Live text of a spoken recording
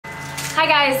Hi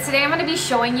guys, today I'm going to be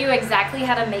showing you exactly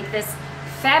how to make this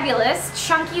fabulous,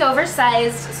 chunky,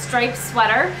 oversized striped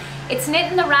sweater. It's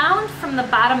knit in the round from the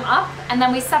bottom up, and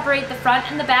then we separate the front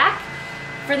and the back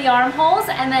for the armholes,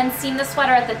 and then seam the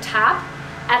sweater at the top.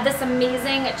 Add this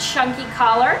amazing chunky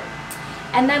collar,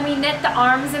 and then we knit the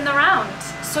arms in the round.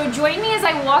 So join me as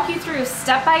I walk you through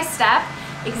step by step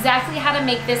exactly how to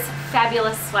make this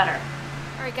fabulous sweater.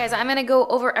 All right guys, I'm going to go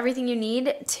over everything you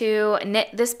need to knit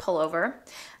this pullover.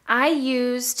 I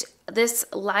used this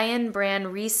Lion brand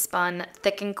Respun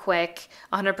Thick and Quick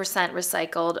 100%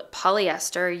 recycled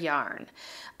polyester yarn.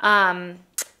 And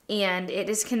it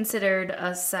is considered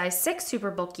a size 6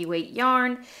 super bulky weight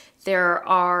yarn. There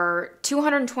are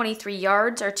 223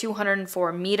 yards or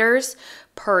 204 meters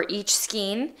per each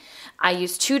skein. I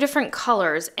used 2 different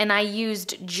colors, and I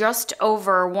used just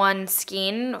over 1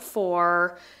 skein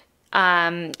for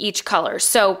each color.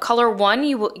 So color 1,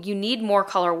 you need more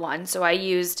color 1. So I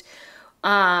used,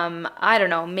 I don't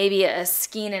know, maybe a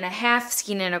skein and a half,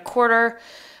 skein and a quarter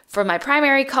for my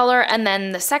primary color, and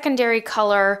then the secondary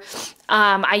color,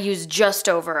 I used just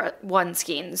over 1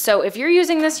 skein. So if you're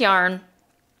using this yarn,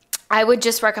 I would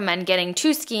just recommend getting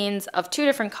 2 skeins of 2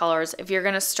 different colors if you're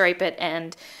gonna stripe it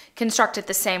and construct it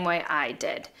the same way I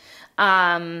did.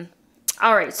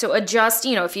 All right, so adjust,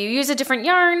 if you use a different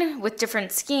yarn with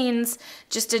different skeins,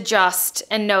 just adjust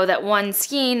and know that 1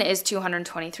 skein is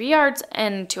 223 yards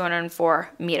and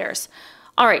 204 meters.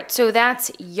 All right, so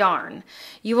that's yarn.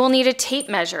 You will need a tape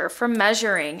measure for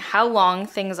measuring how long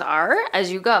things are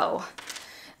as you go.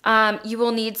 You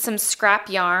will need some scrap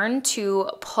yarn to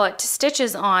put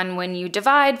stitches on when you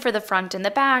divide for the front and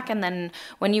the back, and then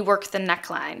when you work the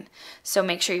neckline. So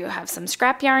make sure you have some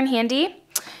scrap yarn handy.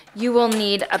 You will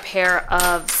need a pair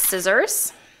of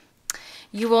scissors.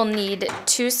 You will need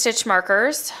 2 stitch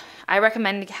markers. I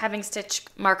recommend having stitch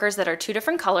markers that are 2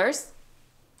 different colors.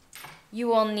 You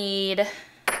will need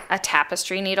a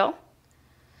tapestry needle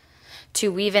to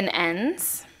weave in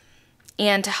ends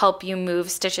and to help you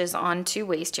move stitches onto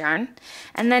waste yarn.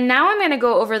 And then now I'm going to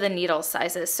go over the needle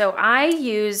sizes. So I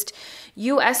used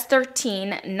US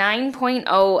 13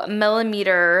 9.0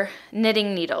 millimeter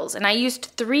knitting needles, and I used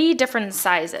 3 different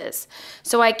sizes.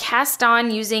 So I cast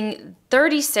on using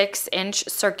 36-inch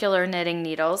circular knitting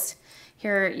needles.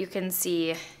 Here you can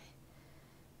see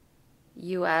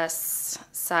US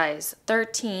size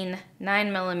 13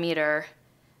 9 millimeter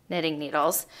knitting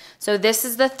needles. So this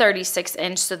is the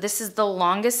 36-inch, so this is the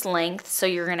longest length. So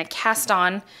you're going to cast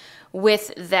on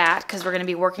with that because we're going to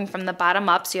be working from the bottom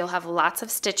up, so you'll have lots of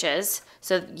stitches.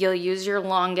 So you'll use your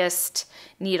longest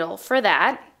needle for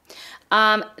that.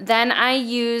 Then I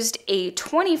used a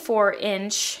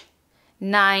 24-inch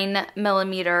 9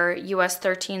 millimeter US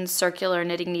 13 circular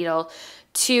knitting needle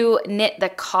to knit the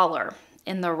collar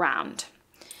in the round.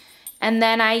 And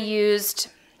then I used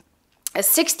a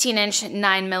 16-inch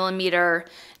 9 millimeter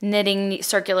knitting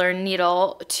circular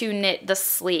needle to knit the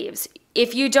sleeves.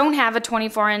 If you don't have a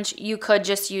 24-inch, you could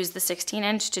just use the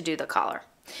 16-inch to do the collar.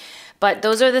 But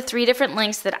those are the 3 different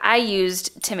lengths that I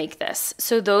used to make this.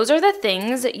 So those are the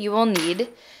things that you will need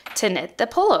to knit the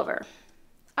pullover.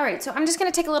 All right, so I'm just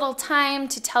gonna take a little time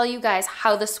to tell you guys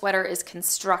how the sweater is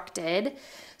constructed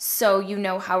so you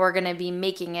know how we're gonna be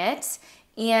making it.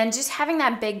 And just having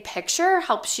that big picture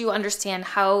helps you understand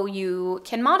how you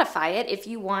can modify it if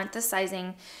you want the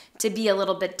sizing to be a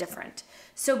little bit different.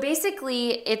 So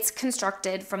basically, it's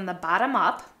constructed from the bottom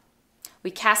up.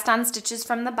 We cast on stitches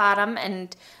from the bottom,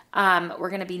 and we're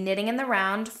going to be knitting in the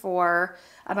round for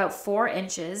about 4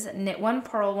 inches. Knit 1,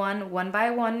 purl 1, 1 by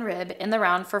 1 rib in the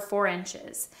round for 4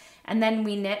 inches. And then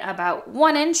we knit about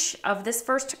 1 inch of this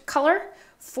first color,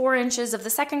 4 inches of the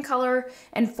second color,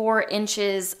 and 4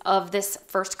 inches of this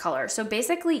first color. So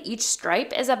basically each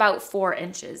stripe is about 4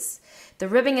 inches. The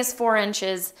ribbing is 4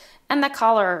 inches, and the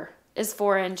collar is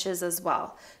 4 inches as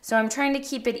well. So I'm trying to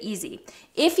keep it easy.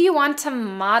 If you want to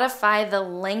modify the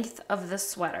length of the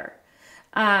sweater,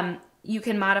 you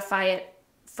can modify it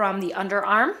from the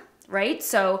underarm, right?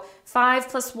 So 5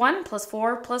 plus 1 plus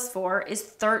 4 plus 4 is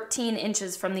 13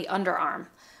 inches from the underarm.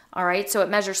 All right, so it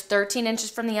measures 13 inches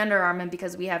from the underarm, and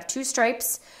because we have 2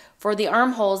 stripes for the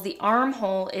armholes, the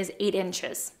armhole is 8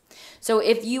 inches. So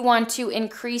if you want to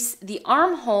increase the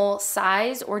armhole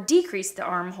size or decrease the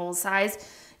armhole size,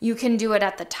 you can do it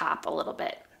at the top a little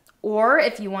bit. Or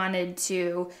if you wanted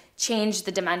to change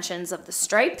the dimensions of the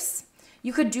stripes,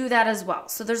 you could do that as well.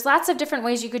 So there's lots of different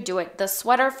ways you could do it. The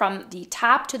sweater from the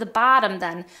top to the bottom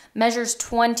then measures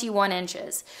 21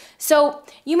 inches. So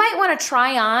you might want to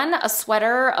try on a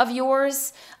sweater of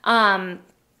yours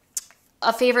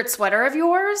a favorite sweater of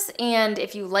yours, and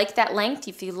if you like that length,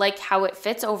 if you like how it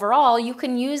fits overall, you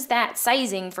can use that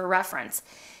sizing for reference.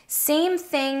 Same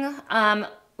thing,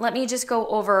 let me just go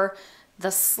over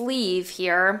the sleeve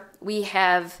here. We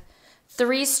have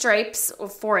 3 stripes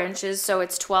of 4 inches, so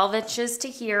it's 12 inches to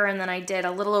here, and then I did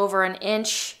a little over an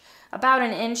inch, about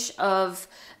an inch of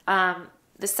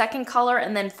the second color,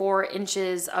 and then 4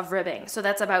 inches of ribbing. So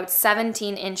that's about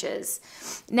 17 inches.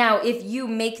 Now, if you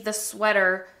make the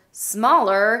sweater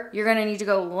smaller, you're gonna need to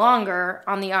go longer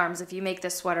on the arms. If you make the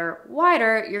sweater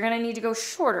wider, you're gonna need to go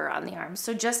shorter on the arms.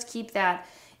 So just keep that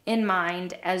in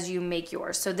mind as you make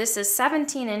yours. So this is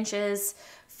 17 inches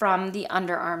from the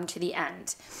underarm to the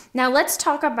end. Now let's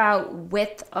talk about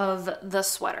width of the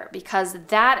sweater, because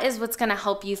that is what's gonna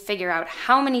help you figure out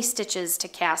how many stitches to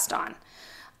cast on,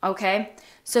 okay?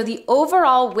 So the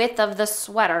overall width of the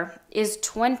sweater is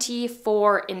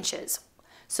 24 inches.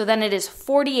 So then it is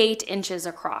 48 inches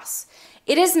across.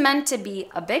 It is meant to be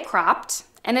a bit cropped,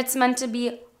 and it's meant to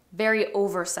be very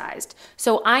oversized.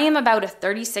 So I am about a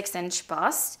 36-inch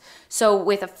bust. So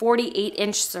with a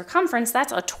 48-inch circumference,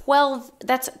 that's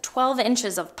 12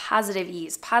 inches of positive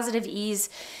ease. Positive ease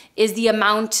is the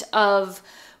amount of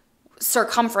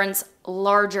circumference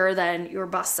larger than your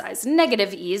bust size.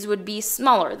 Negative ease would be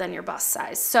smaller than your bust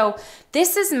size. So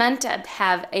this is meant to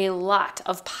have a lot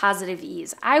of positive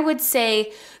ease. I would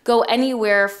say go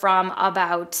anywhere from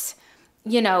about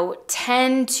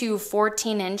 10 to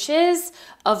 14 inches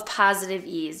of positive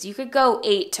ease. You could go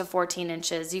 8 to 14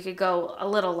 inches. You could go a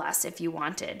little less if you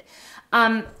wanted.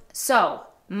 So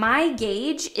my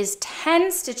gauge is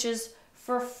 10 stitches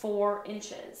for 4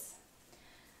 inches.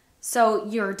 So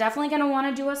you're definitely going to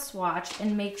want to do a swatch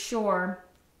and make sure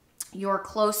you're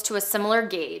close to a similar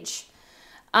gauge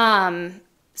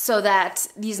so that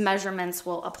these measurements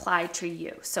will apply to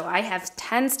you. So I have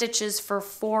 10 stitches for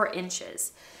 4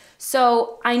 inches.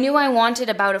 So I knew I wanted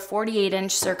about a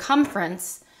 48-inch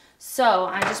circumference. So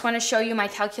I just want to show you my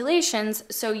calculations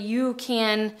so you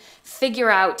can figure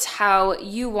out how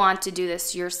you want to do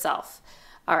this yourself.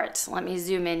 All right, so let me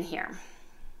zoom in here.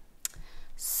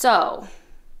 So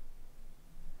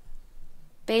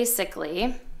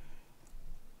basically,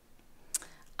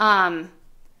 10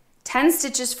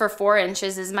 stitches for 4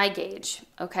 inches is my gauge,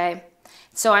 okay?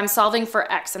 So I'm solving for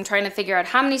X. I'm trying to figure out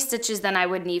how many stitches then I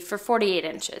would need for 48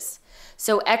 inches.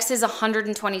 So X is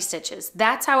 120 stitches.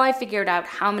 That's how I figured out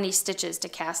how many stitches to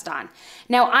cast on.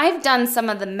 Now I've done some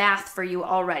of the math for you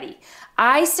already.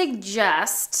 I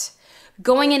suggest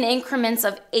going in increments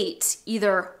of 8,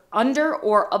 either under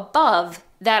or above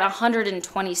that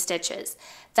 120 stitches.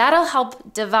 That'll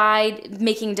help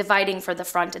making dividing for the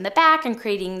front and the back and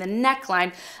creating the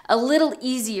neckline a little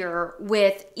easier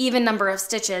with even number of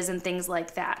stitches and things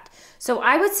like that. So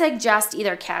I would suggest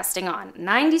either casting on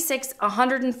 96,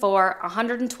 104,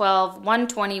 112,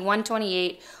 120,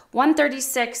 128,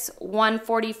 136,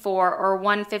 144, or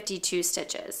 152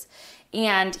 stitches.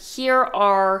 And here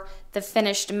are the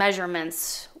finished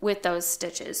measurements with those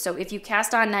stitches. So if you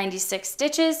cast on 96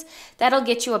 stitches, that'll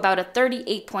get you about a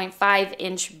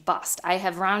 38.5-inch bust. I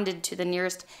have rounded to the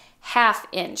nearest ½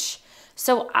 inch.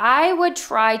 So I would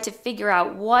try to figure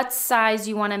out what size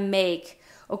you want to make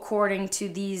according to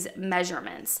these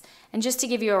measurements. And just to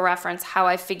give you a reference how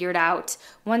I figured out,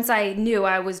 once I knew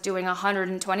I was doing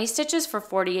 120 stitches for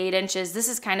 48 inches, this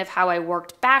is kind of how I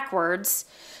worked backwards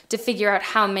to figure out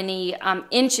how many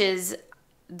inches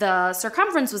the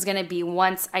circumference was going to be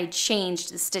once I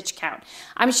changed the stitch count.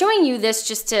 I'm showing you this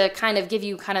just to kind of give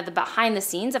you kind of the behind the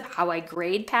scenes of how I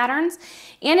grade patterns,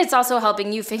 and it's also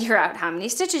helping you figure out how many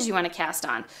stitches you want to cast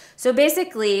on. So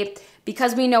basically,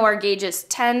 because we know our gauge is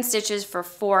 10 stitches for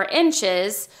 4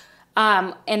 inches,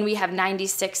 and we have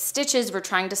 96 stitches, we're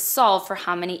trying to solve for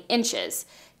how many inches.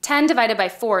 10 divided by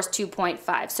 4 is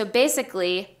 2.5. So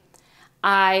basically,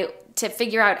 to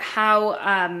figure out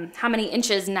how many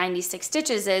inches 96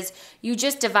 stitches is, you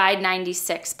just divide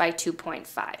 96 by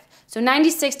 2.5. So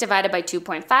 96 divided by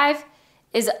 2.5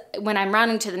 is, when I'm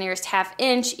rounding to the nearest ½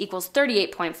 inch, equals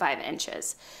 38.5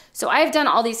 inches. So I've done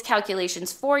all these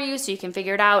calculations for you so you can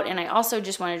figure it out, and I also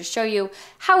just wanted to show you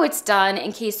how it's done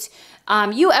in case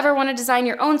you ever want to design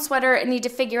your own sweater and need to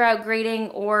figure out grading,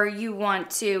 or you want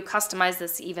to customize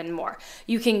this even more.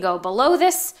 You can go below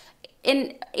this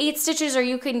in 8 stitches, or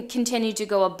you can continue to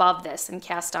go above this and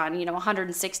cast on,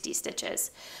 160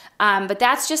 stitches. But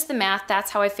that's just the math.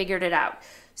 That's how I figured it out.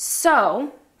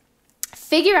 So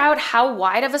figure out how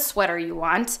wide of a sweater you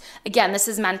want. Again, this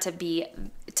is meant to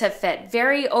fit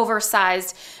very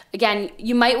oversized. Again,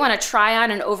 you might want to try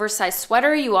on an oversized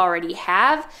sweater you already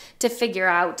have to figure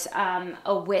out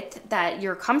a width that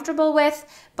you're comfortable with,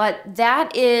 but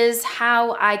that is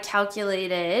how I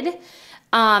calculated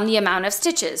the amount of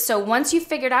stitches. So once you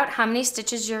figured out how many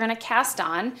stitches you're going to cast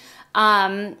on,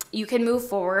 you can move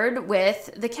forward with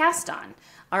the cast on.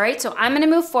 All right, so I'm going to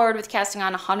move forward with casting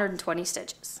on 120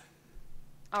 stitches.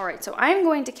 All right, so I'm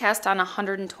going to cast on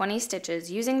 120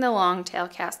 stitches using the long tail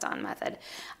cast on method.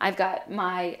 I've got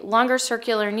my longer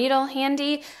circular needle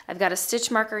handy, I've got a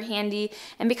stitch marker handy,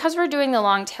 and because we're doing the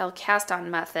long tail cast on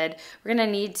method, we're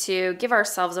gonna need to give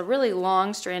ourselves a really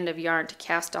long strand of yarn to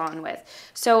cast on with.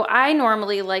 So I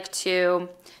normally like to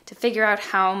figure out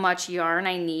how much yarn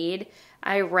I need,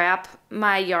 I wrap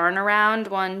my yarn around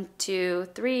 1, 2,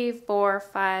 3, 4,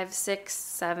 5, 6,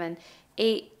 7,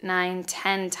 8, 9,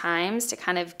 10 times to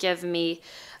kind of give me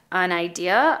an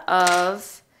idea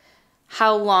of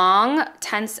how long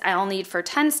I'll need for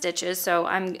 10 stitches. So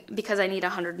because I need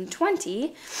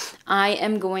 120, I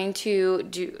am going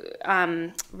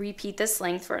to repeat this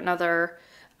length for another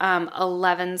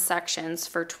 11 sections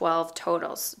for 12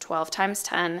 totals. 12 times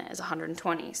 10 is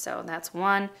 120. So that's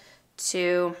 1,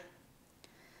 2,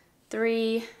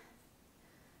 3,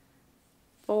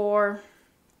 4,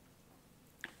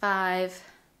 5,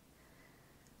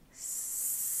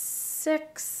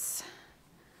 6,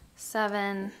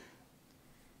 7,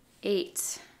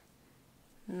 8,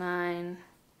 9,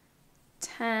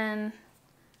 10,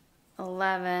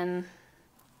 11,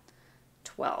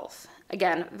 12.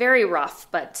 Again, very rough,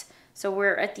 but so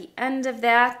we're at the end of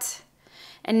that.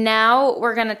 And now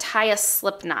we're gonna tie a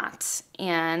slip knot,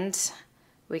 and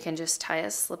we can just tie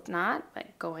a slip knot by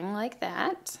going like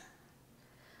that.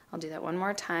 I'll do that one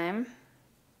more time.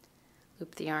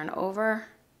 Loop the yarn over,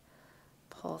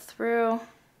 pull through,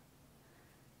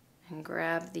 and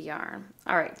grab the yarn.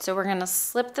 All right, so we're gonna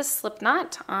slip the slip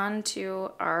knot onto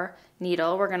our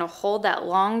needle. We're gonna hold that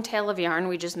long tail of yarn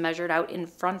we just measured out in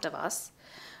front of us.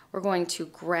 We're going to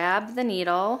grab the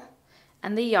needle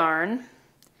and the yarn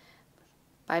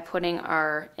by putting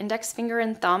our index finger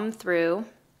and thumb through.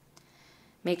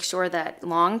 Make sure that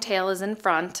long tail is in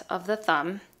front of the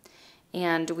thumb,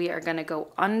 and we are gonna go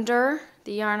under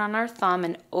the yarn on our thumb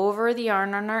and over the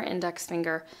yarn on our index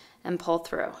finger and pull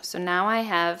through. So now I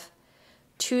have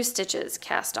 2 stitches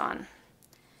cast on.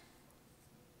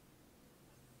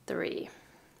 3,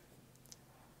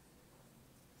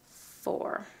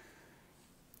 4,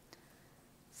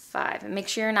 5. And make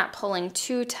sure you're not pulling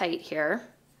too tight here.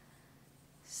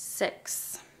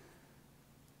 6,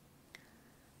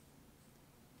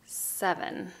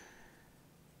 7,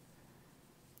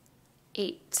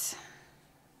 8,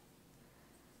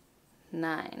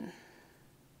 9,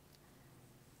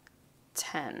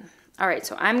 10. All right,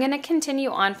 so I'm gonna continue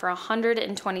on for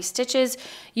 120 stitches.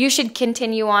 You should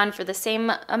continue on for the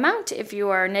same amount if you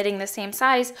are knitting the same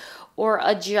size, or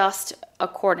adjust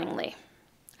accordingly.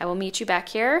 I will meet you back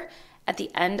here at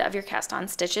the end of your cast on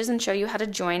stitches and show you how to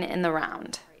join in the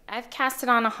round. I've casted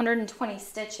on 120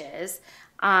 stitches.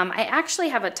 I actually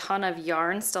have a ton of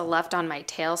yarn still left on my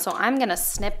tail, so I'm gonna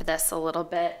snip this a little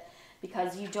bit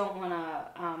because you don't wanna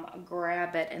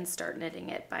grab it and start knitting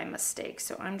it by mistake.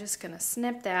 So I'm just gonna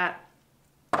snip that.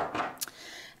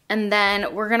 And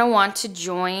then we're gonna want to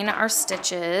join our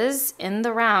stitches in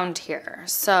the round here.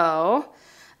 So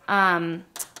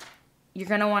you're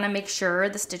gonna wanna make sure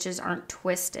the stitches aren't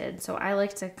twisted. So I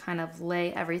like to kind of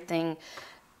lay everything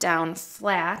down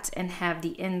flat and have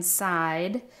the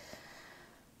inside,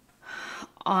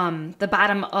 the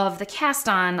bottom of the cast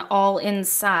on all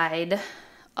inside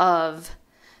of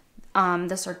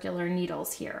the circular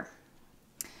needles here.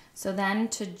 So then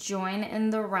to join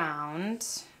in the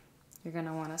round, you're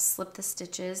gonna wanna slip the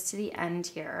stitches to the end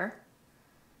here.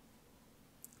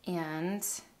 And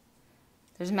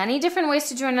there's many different ways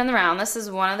to join in the round. This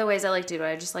is one of the ways I like to do it.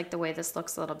 I just like the way this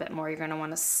looks a little bit more. You're gonna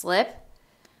wanna slip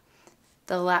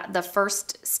the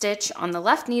first stitch on the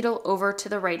left needle over to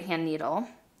the right hand needle,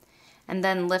 and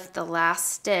then lift the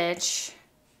last stitch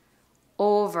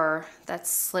over that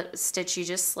stitch you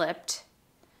just slipped,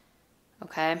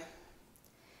 okay?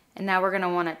 And now we're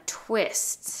gonna wanna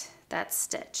twist that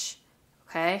stitch,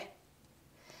 okay?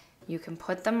 You can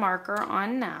put the marker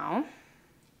on now,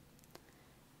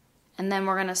 and then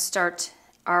we're gonna start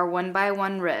our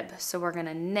 1-by-1 rib. So we're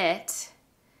gonna knit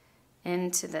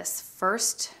into this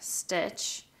first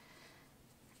stitch,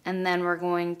 and then we're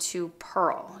going to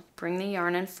purl. Bring the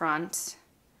yarn in front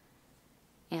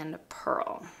and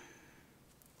purl.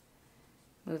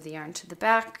 Move the yarn to the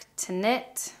back to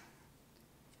knit.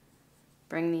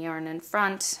 Bring the yarn in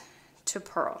front to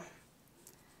purl.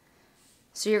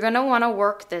 So you're gonna wanna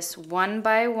work this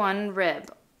 1-by-1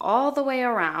 rib all the way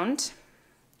around.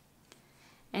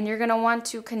 And you're gonna want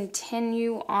to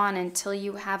continue on until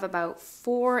you have about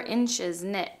 4 inches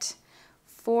knit.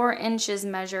 4 inches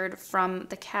measured from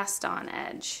the cast on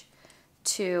edge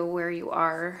to where you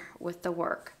are with the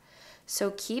work.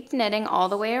 So keep knitting all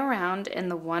the way around in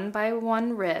the 1 by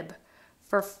 1 rib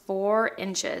for 4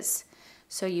 inches.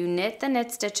 So you knit the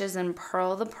knit stitches and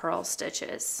purl the purl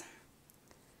stitches.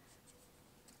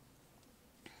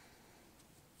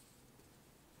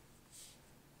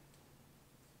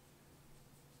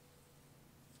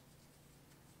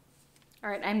 All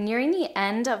right, I'm nearing the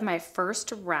end of my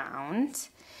first round,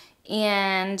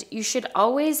 and you should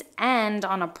always end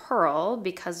on a purl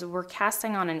because we're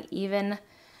casting on an even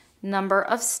number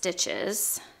of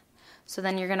stitches. So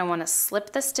then you're gonna wanna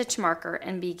slip the stitch marker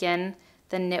and begin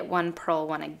the knit 1, purl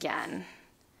 1 again.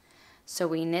 So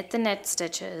we knit the knit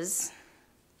stitches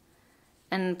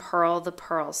and purl the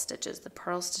purl stitches. The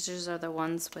purl stitches are the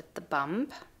ones with the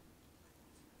bump.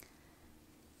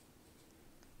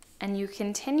 And you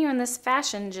continue in this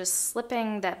fashion, just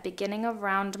slipping that beginning of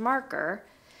round marker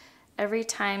every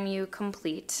time you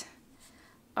complete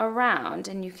a round.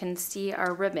 And you can see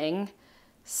our ribbing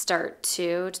start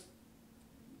to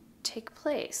take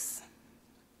place.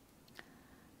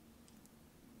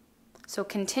 So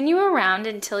continue around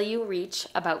until you reach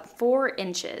about 4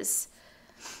 inches.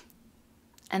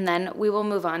 And then we will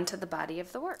move on to the body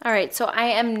of the work. All right, so I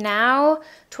am now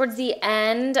towards the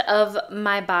end of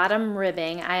my bottom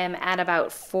ribbing. I am at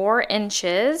about 4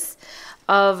 inches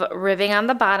of ribbing on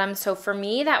the bottom. So for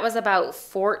me, that was about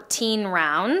 14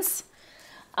 rounds.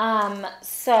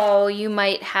 So you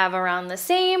might have around the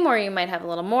same, or you might have a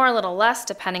little more, a little less,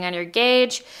 depending on your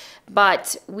gauge.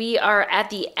 But we are at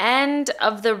the end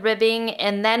of the ribbing,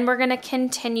 and then we're gonna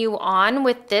continue on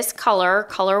with this color,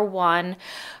 color 1,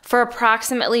 for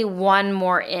approximately 1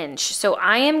 more inch. So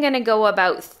I am gonna go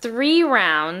about 3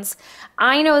 rounds.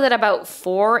 I know that about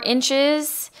 4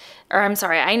 inches, or I'm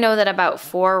sorry, I know that about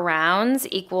 4 rounds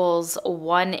equals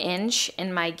 1 inch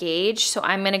in my gauge. So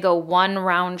I'm gonna go 1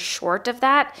 round short of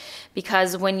that,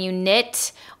 because when you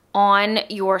knit on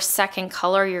your second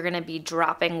color, you're gonna be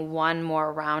dropping 1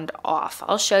 more round off.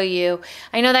 I'll show you.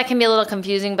 I know that can be a little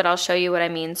confusing, but I'll show you what I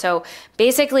mean. So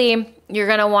basically, you're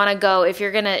gonna wanna go, if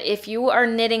you are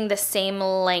knitting the same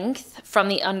length from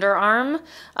the underarm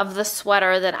of the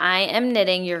sweater that I am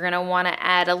knitting, you're gonna wanna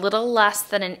add a little less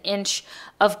than 1 inch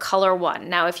of color 1.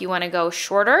 Now, if you wanna go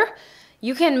shorter,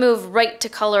 you can move right to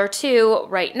color 2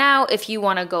 right now. If you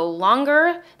wanna go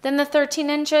longer than the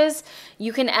 13 inches,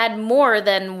 you can add more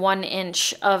than 1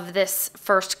 inch of this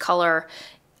first color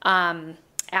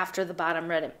after the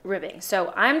bottom ribbing.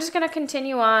 So I'm just gonna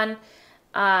continue on.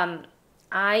 I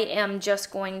am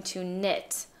just going to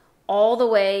knit all the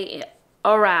way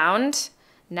around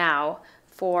now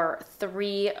for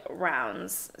 3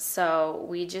 rounds. So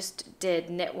we just did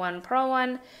knit 1, purl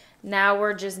 1. Now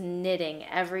we're just knitting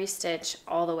every stitch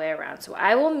all the way around. So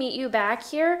I will meet you back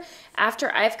here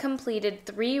after I've completed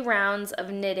 3 rounds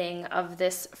of knitting of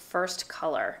this first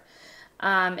color.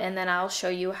 And then I'll show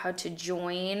you how to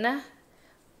join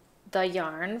the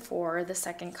yarn for the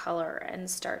second color and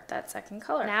start that second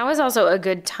color. Now is also a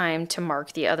good time to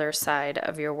mark the other side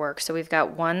of your work. So we've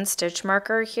got 1 stitch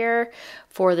marker here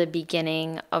for the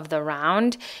beginning of the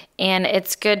round, and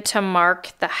it's good to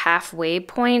mark the halfway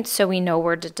point so we know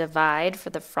where to divide for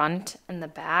the front and the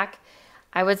back.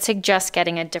 I would suggest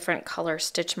getting a different color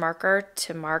stitch marker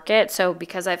to mark it. So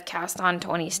because I've cast on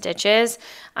 20 stitches,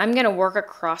 I'm gonna work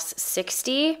across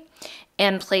 60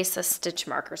 and place a stitch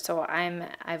marker. So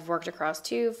I've worked across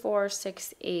 2, 4,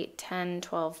 6, 8, 10,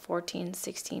 12, 14,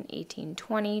 16, 18,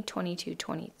 20, 22,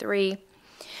 23.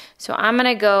 So I'm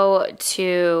gonna go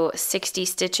to 60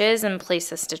 stitches and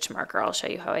place a stitch marker. I'll show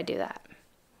you how I do that.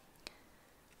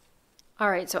 All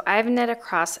right, so I've knit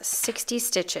across 60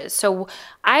 stitches. So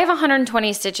I have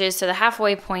 120 stitches, so the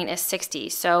halfway point is 60.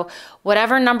 So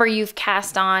whatever number you've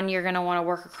cast on, you're gonna wanna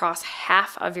work across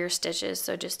half of your stitches.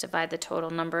 So just divide the total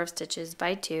number of stitches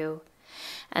by 2.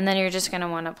 And then you're just gonna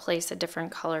wanna place a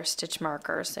different color stitch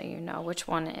marker so you know which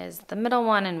one is the middle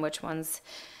one and which one's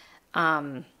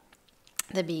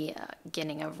the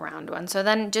beginning of round 1. So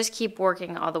then just keep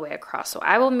working all the way across. So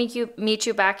I will meet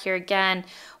you back here again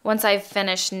once I've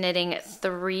finished knitting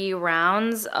 3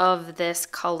 rounds of this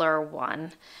color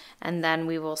 1, and then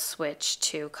we will switch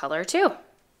to color 2.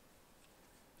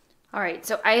 All right,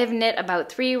 so I have knit about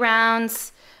 3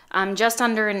 rounds, just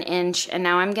under 1 inch, and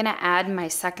now I'm gonna add my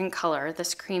second color,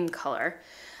 this cream color.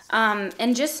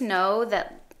 And just know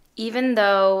that even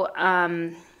though,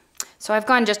 so I've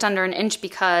gone just under 1 inch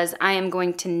because I am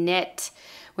going to knit,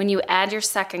 when you add your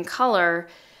second color,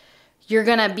 you're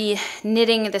gonna be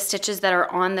knitting the stitches that are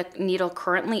on the needle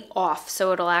currently off,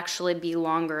 so it'll actually be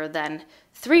longer than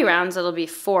 3 rounds, it'll be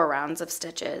 4 rounds of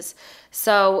stitches.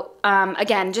 So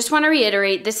again, just want to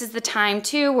reiterate, this is the time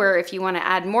too where if you want to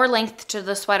add more length to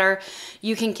the sweater,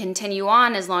 you can continue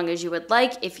on as long as you would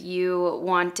like. If you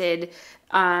wanted,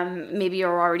 maybe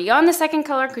you're already on the second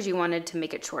color because you wanted to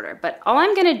make it shorter. But all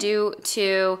I'm going to do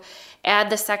to add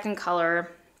the second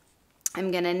color, I'm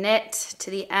going to knit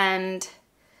to the end,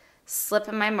 slip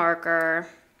in my marker,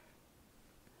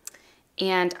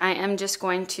 and I am just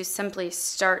going to simply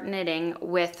start knitting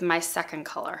with my second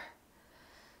color.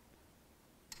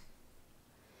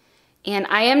 And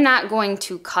I am not going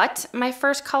to cut my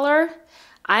first color.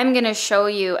 I'm going to show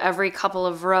you every couple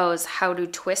of rows how to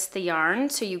twist the yarn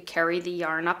so you carry the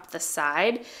yarn up the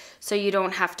side so you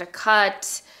don't have to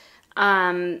cut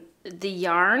the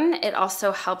yarn. It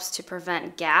also helps to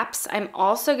prevent gaps. I'm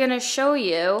also going to show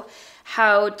you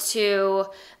how to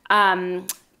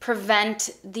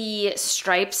prevent the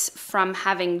stripes from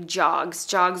having jogs.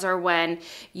 Jogs are when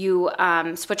you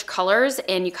switch colors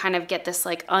and you kind of get this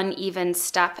like uneven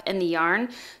step in the yarn.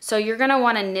 So you're gonna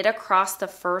wanna knit across the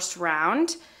first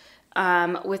round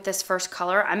with this first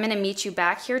color. I'm gonna meet you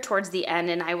back here towards the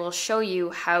end and I will show you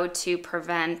how to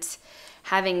prevent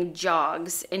having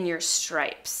jogs in your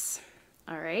stripes.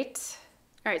 All right.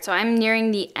 All right, so I'm nearing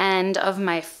the end of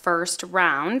my first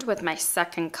round with my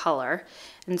second color.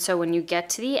 And so when you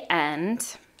get to the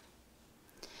end,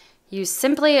 you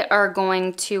simply are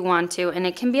going to want to, and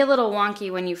it can be a little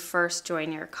wonky when you first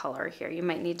join your color here. You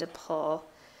might need to pull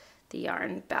the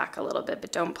yarn back a little bit,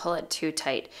 but don't pull it too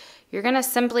tight. You're gonna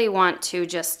simply want to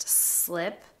just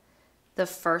slip the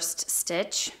first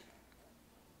stitch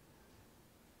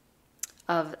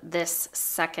of this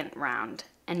second round.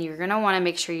 And you're gonna wanna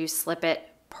make sure you slip it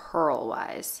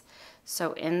purl-wise.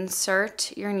 So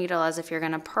insert your needle as if you're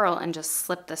gonna purl and just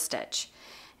slip the stitch.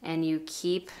 And you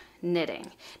keep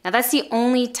knitting. Now that's the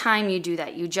only time you do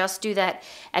that. You just do that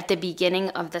at the beginning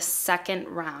of the second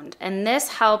round. And this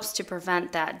helps to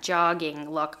prevent that jogging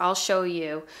look. I'll show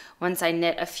you once I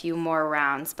knit a few more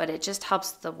rounds, but it just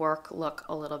helps the work look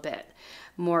a little bit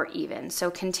more even.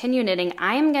 So continue knitting.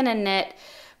 I am gonna knit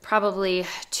probably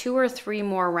 2 or 3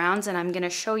 more rounds and I'm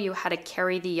gonna show you how to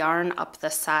carry the yarn up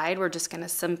the side. We're just gonna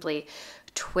simply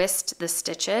twist the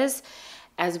stitches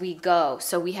as we go.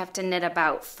 So we have to knit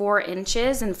about 4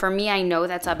 inches, and for me, I know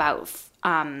that's about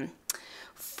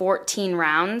 14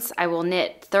 rounds. I will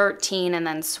knit 13 and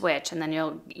then switch, and then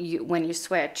when you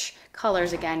switch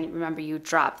colors again, remember you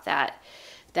drop that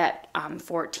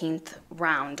 14th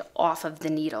round off of the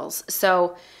needles.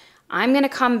 So I'm gonna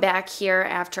come back here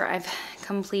after I've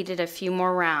completed a few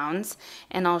more rounds,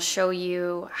 and I'll show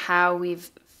you how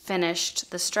we've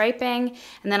finished the striping,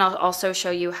 and then I'll also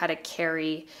show you how to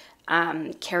carry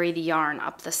the yarn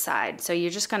up the side. So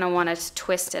you're just gonna wanna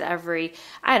twist it every,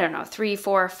 I don't know, 3,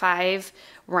 4, 5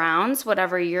 rounds,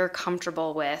 whatever you're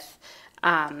comfortable with.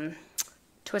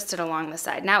 Twist it along the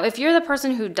side. Now, if you're the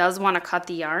person who does wanna cut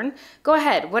the yarn, go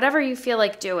ahead, whatever you feel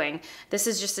like doing. This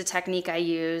is just a technique I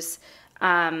use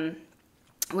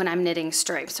when I'm knitting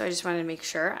stripes. So I just wanted to make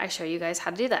sure I show you guys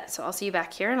how to do that. So I'll see you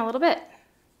back here in a little bit.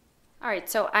 All right,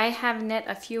 so I have knit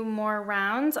a few more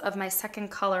rounds of my second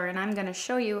color, and I'm gonna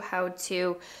show you how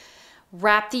to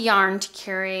wrap the yarn to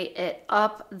carry it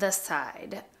up the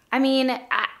side. I mean,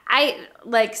 I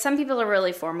like, some people are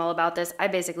really formal about this. I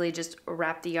basically just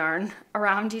wrap the yarn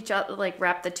around each other, like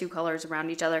wrap the 2 colors around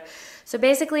each other. So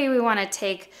basically we wanna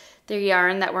take the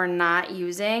yarn that we're not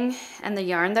using and the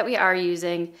yarn that we are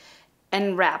using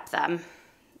and wrap them.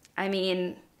 I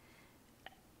mean,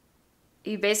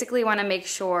 you basically wanna make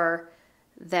sure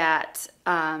that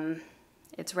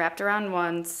it's wrapped around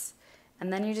once,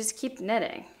 and then you just keep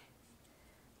knitting.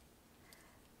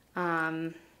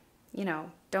 You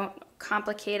know, don't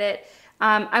complicate it.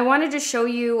 I wanted to show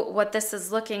you what this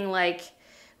is looking like.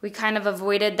 We kind of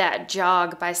avoided that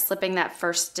jog by slipping that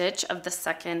first stitch of the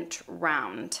second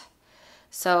round.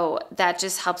 So that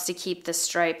just helps to keep the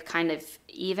stripe kind of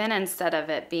even instead of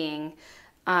it being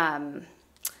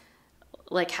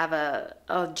like have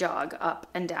a jog up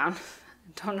and down.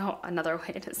 Don't know another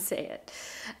way to say it.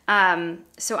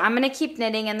 So I'm gonna keep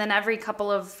knitting, and then every couple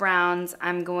of rounds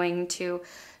I'm going to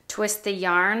twist the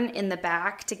yarn in the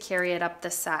back to carry it up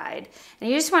the side. And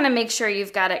you just wanna make sure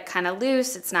you've got it kind of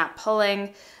loose, it's not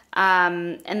pulling,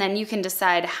 and then you can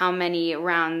decide how many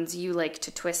rounds you like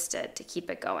to twist it to keep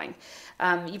it going.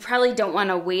 You probably don't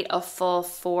wanna wait a full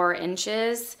 4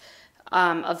 inches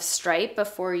of stripe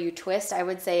before you twist. I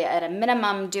would say at a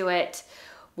minimum do it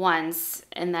once,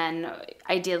 and then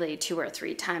ideally 2 or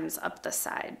 3 times up the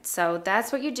side. So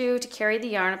that's what you do to carry the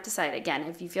yarn up the side. Again,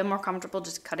 if you feel more comfortable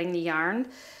just cutting the yarn,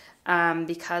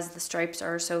 because the stripes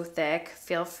are so thick,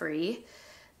 feel free.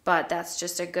 But that's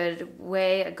just a good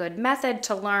way, a good method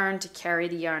to learn to carry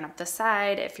the yarn up the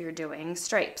side if you're doing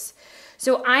stripes.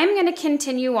 So I'm gonna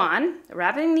continue on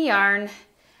wrapping the yarn.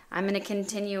 I'm gonna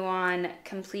continue on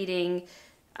completing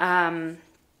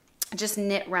just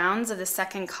knit rounds of the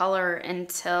second color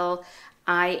until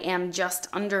I am just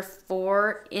under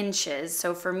 4 inches.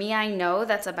 So for me, I know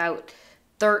that's about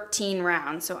 13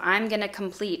 rounds. So I'm gonna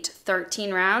complete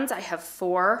 13 rounds. I have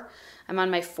 4. I'm on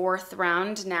my 4th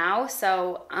round now.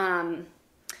 So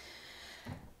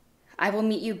I will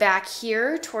meet you back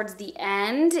here towards the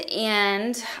end,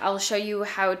 and I'll show you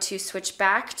how to switch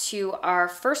back to our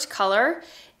first color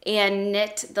and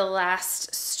knit the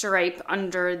last stripe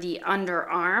under the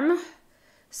underarm.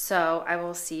 So I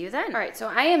will see you then. All right, so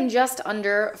I am just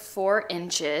under 4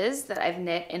 inches that I've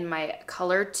knit in my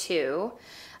color 2.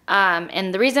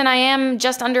 And the reason I am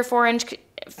just under 4 inches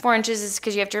is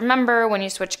because you have to remember when you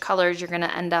switch colors, you're gonna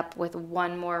end up with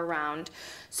 1 more round.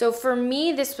 So for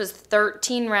me, this was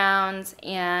 13 rounds,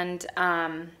 and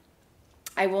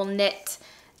I will knit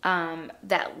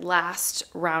that last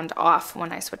round off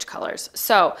when I switch colors.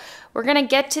 So we're gonna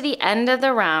get to the end of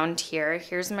the round here.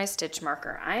 Here's my stitch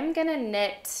marker. I'm gonna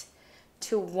knit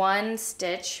to 1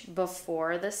 stitch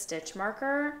before the stitch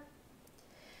marker,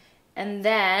 and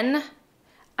then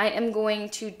I am going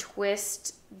to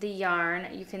twist the yarn.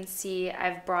 You can see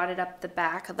I've brought it up the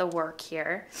back of the work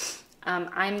here.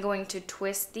 I'm going to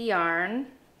twist the yarn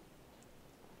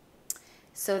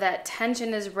so that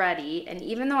tension is ready. And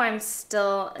even though I'm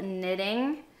still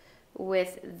knitting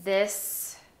with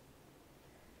this,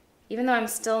 even though I'm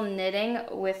still knitting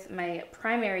with my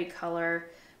primary color,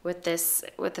 with this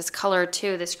color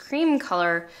 2, this cream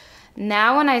color,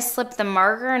 now when I slip the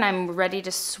marker and I'm ready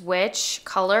to switch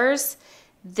colors,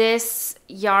 this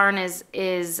yarn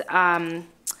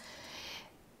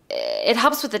it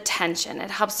helps with the tension.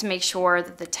 It helps to make sure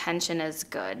that the tension is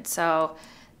good. So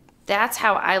that's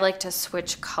how I like to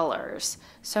switch colors.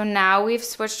 So now we've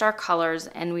switched our colors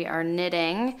and we are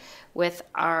knitting with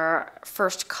our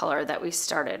first color that we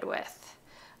started with.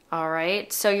 All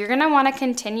right, so you're gonna wanna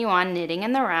continue on knitting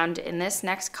in the round in this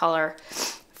next color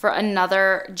for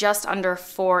another just under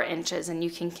 4 inches, and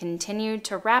you can continue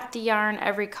to wrap the yarn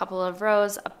every couple of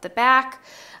rows up the back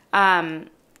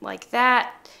like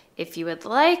that if you would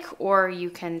like, or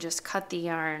you can just cut the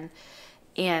yarn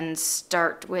and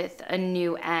start with a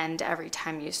new end every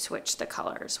time you switch the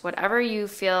colors. Whatever you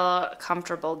feel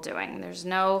comfortable doing. There's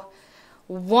no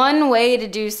one way to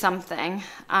do something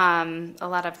a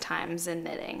lot of times in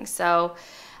knitting. So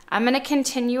I'm gonna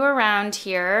continue around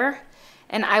here,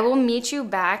 and I will meet you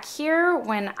back here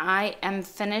when I am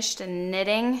finished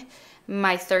knitting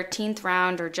my 13th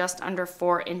round, or just under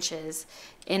 4 inches,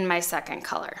 in my second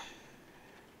color.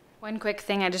 One quick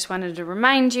thing I just wanted to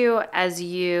remind you, as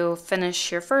you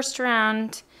finish your first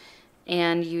round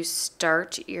and you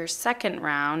start your second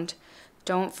round,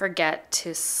 don't forget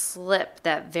to slip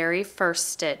that very first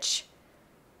stitch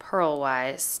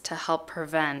purlwise to help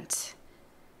prevent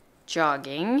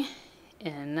jogging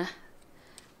in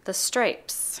the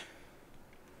stripes.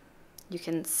 You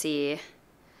can see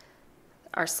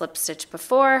our slip stitch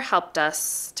before helped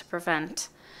us to prevent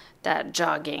that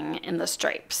jogging in the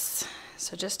stripes.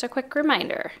 So just a quick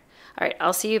reminder. All right,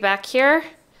 I'll see you back here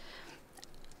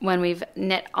when we've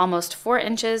knit almost 4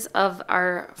 inches of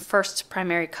our first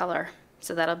primary color.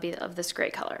 So that'll be of this gray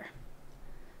color.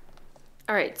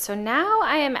 All right, so now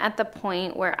I am at the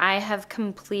point where I have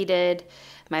completed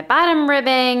my bottom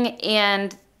ribbing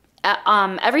and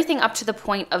everything up to the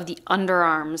point of the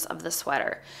underarms of the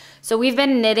sweater. So we've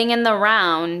been knitting in the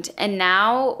round, and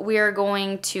now we are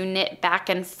going to knit back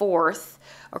and forth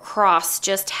across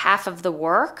just half of the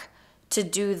work to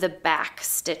do the back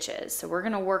stitches. So we're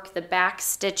gonna work the back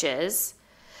stitches,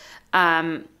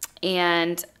 and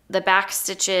the back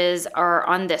stitches are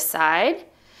on this side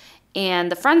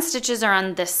and the front stitches are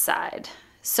on this side.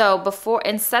 So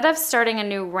instead of starting a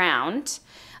new round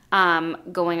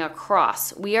going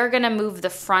across, we are gonna move the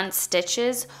front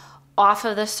stitches off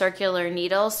of the circular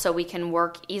needle so we can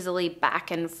work easily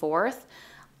back and forth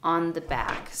on the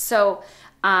back. So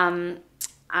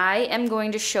I am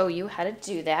going to show you how to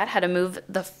do that, how to move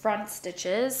the front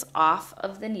stitches off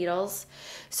of the needles.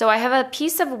 So I have a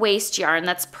piece of waste yarn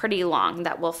that's pretty long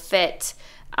that will fit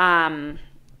the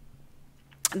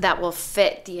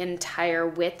entire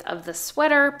width of the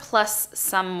sweater plus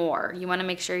some more. You want to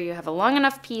make sure you have a long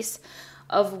enough piece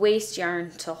of waste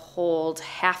yarn to hold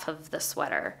half of the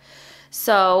sweater.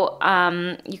 So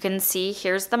you can see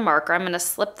here's the marker. I'm going to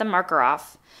slip the marker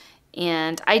off.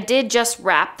 And I did just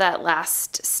wrap that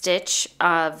last stitch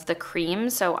of the cream,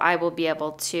 so I will be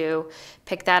able to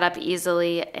pick that up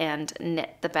easily and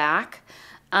knit the back.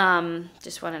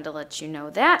 Just wanted to let you know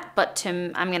that. But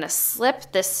I'm going to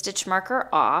slip this stitch marker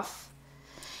off,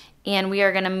 and we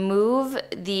are going to move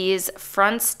these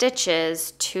front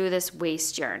stitches to this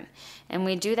waste yarn. And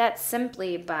we do that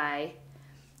simply by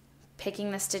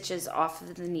picking the stitches off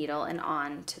of the needle and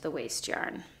on to the waste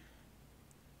yarn.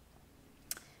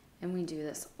 And we do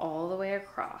this all the way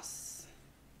across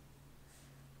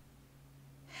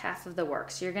half of the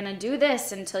work. So you're gonna do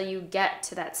this until you get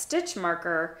to that stitch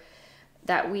marker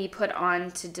that we put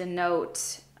on to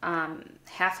denote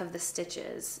half of the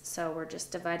stitches. So we're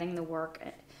just dividing the work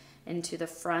into the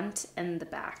front and the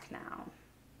back now.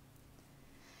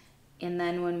 And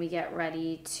then when we get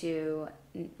ready to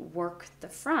work the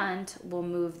front, we'll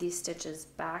move these stitches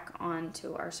back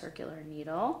onto our circular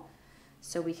needle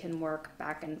so we can work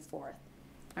back and forth.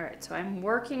 All right, so I'm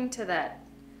working to that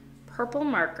purple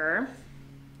marker.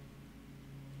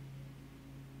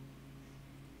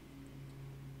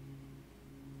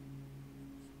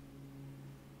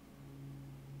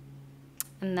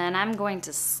 And then I'm going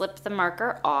to slip the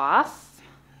marker off,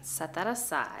 set that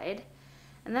aside.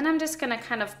 And then I'm just gonna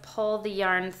kind of pull the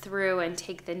yarn through and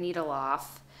take the needle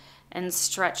off and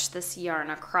stretch this yarn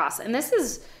across. And this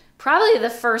is probably the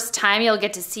first time you'll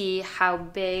get to see how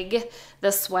big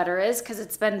the sweater is because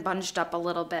it's been bunched up a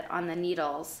little bit on the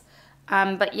needles.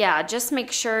 But yeah, just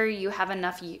make sure you have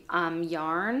enough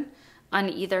yarn on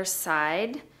either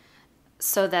side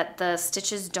so that the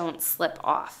stitches don't slip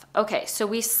off. Okay, so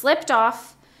we slipped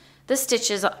off the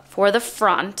stitches for the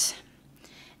front,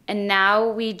 and now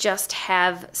we just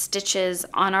have stitches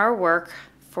on our work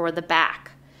for the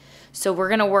back. So we're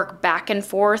gonna work back and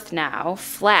forth now,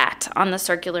 flat on the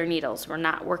circular needles. We're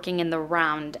not working in the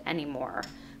round anymore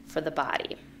for the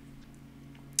body.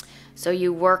 So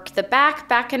you work the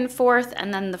back and forth,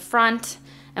 and then the front,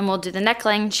 and we'll do the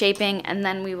neckline shaping, and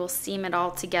then we will seam it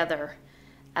all together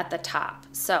at the top.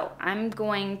 So I'm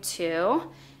going to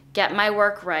get my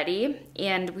work ready,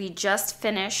 and we just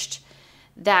finished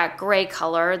that gray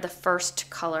color, the first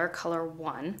color, color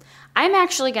 1. I'm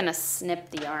actually gonna snip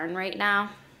the yarn right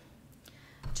now,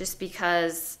 just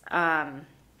because I'm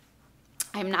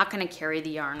not gonna carry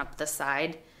the yarn up the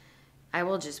side. I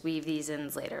will just weave these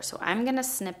ends later. So I'm gonna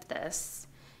snip this,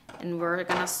 and we're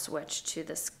gonna switch to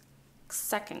this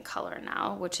second color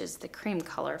now, which is the cream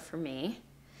color for me.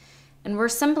 And we're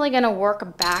simply gonna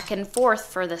work back and forth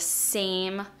for the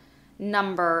same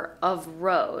number of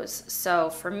rows.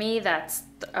 So for me, that's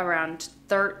around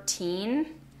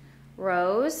 13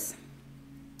 rows.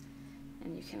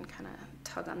 And you can kind of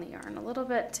tug on the yarn a little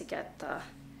bit to get the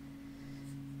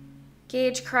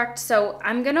gauge correct. So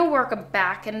I'm gonna work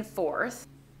back and forth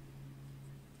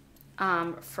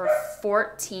for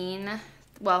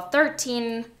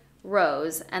 13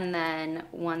 rows, and then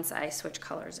once I switch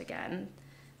colors again,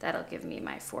 that'll give me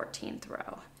my 14th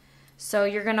row. So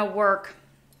you're gonna work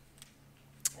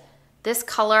this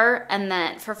color and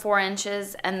then for 4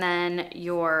 inches, and then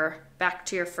back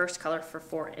to your first color for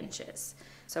 4 inches.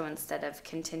 So instead of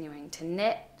continuing to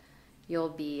knit, you'll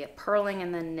be purling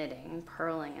and then knitting,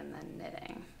 purling and then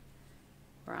knitting.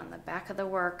 We're on the back of the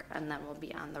work, and then we'll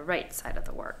be on the right side of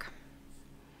the work.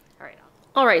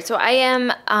 All right, so I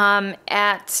am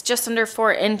at just under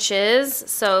 4 inches.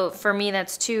 So for me,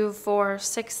 that's 2, 4,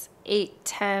 6, 8,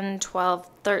 10, 12,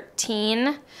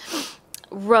 13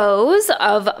 rows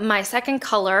of my second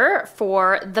color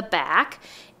for the back.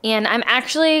 And I'm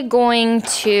actually going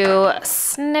to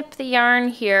snip the yarn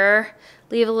here,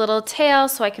 leave a little tail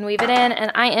so I can weave it in, and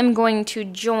I am going to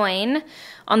join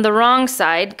on the wrong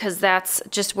side because that's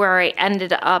just where I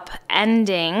ended up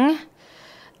ending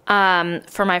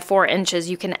for my 4 inches.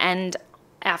 You can end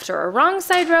after a wrong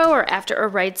side row or after a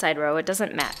right side row. It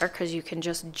doesn't matter because you can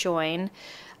just join.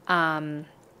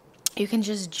 You can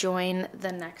just join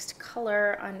the next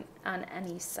color on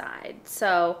any side.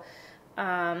 So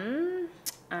I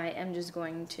am just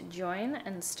going to join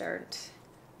and start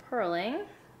purling.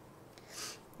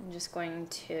 I'm just going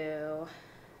to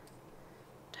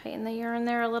tighten the yarn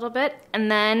there a little bit,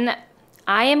 and then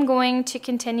I am going to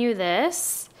continue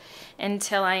this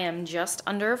until I am just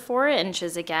under 4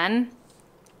 inches again,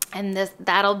 and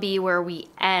that'll be where we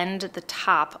end the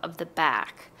top of the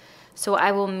back. So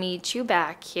I will meet you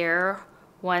back here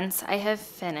once I have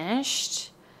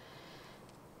finished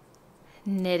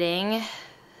knitting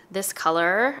this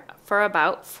color for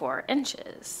about 4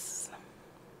 inches.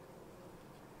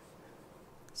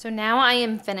 So now I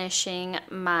am finishing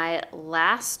my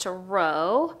last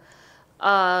row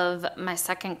of my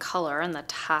second color in the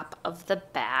top of the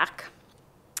back.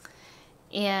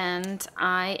 And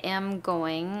I am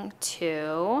going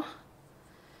to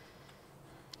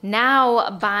now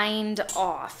bind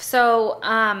off. So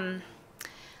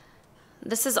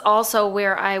this is also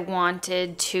where I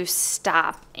wanted to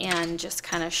stop and just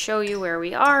kind of show you where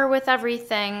we are with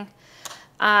everything.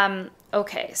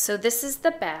 Okay, so this is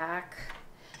the back,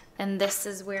 and this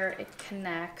is where it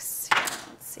connects. Here,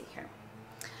 let's see here.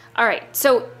 All right,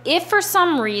 so if for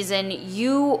some reason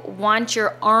you want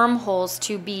your armholes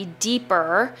to be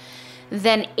deeper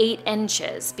than 8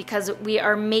 inches, because we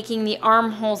are making the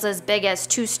armholes as big as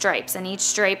 2 stripes, and each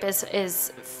stripe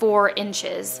is 4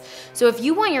 inches. So if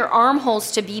you want your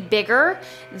armholes to be bigger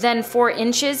than 4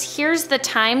 inches, here's the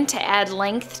time to add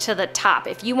length to the top.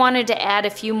 If you wanted to add a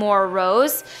few more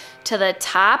rows to the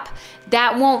top,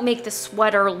 that won't make the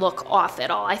sweater look off at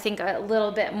all. I think a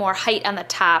little bit more height on the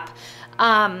top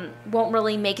won't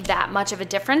really make that much of a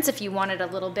difference if you wanted a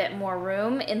little bit more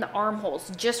room in the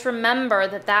armholes. Just remember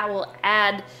that that will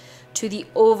add to the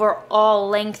overall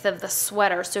length of the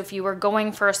sweater. So if you were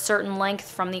going for a certain length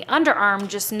from the underarm,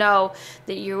 just know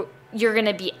that you're going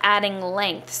to be adding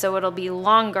length, so it'll be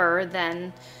longer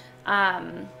than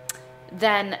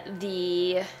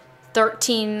the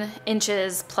 13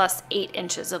 inches plus 8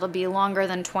 inches. It'll be longer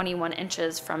than 21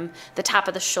 inches from the top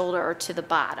of the shoulder to the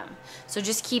bottom. So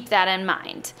just keep that in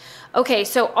mind. Okay,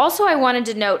 so also I wanted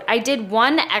to note, I did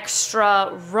 1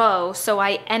 extra row, so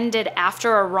I ended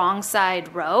after a wrong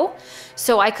side row,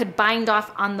 so I could bind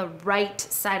off on the right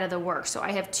side of the work. So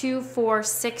I have 2, 4,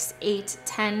 6, 8,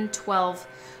 10, 12,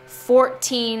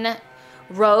 14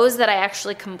 rows that I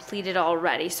actually completed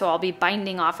already. So I'll be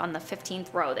binding off on the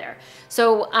 15th row there.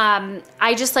 So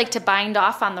I just like to bind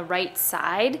off on the right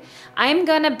side. I'm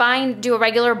gonna do a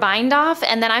regular bind off,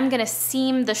 and then I'm gonna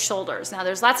seam the shoulders. Now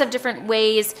there's lots of different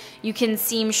ways you can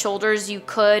seam shoulders. You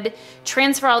could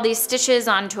transfer all these stitches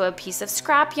onto a piece of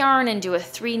scrap yarn and do a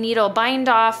 3-needle bind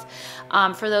off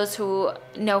for those who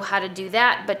know how to do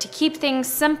that. But to keep things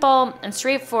simple and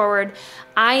straightforward,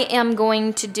 I am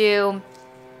going to do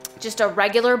just a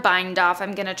regular bind off.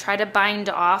 I'm gonna try to bind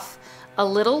off a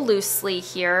little loosely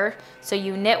here. So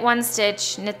you knit 1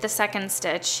 stitch, knit the 2nd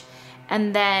stitch,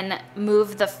 and then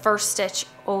move the 1st stitch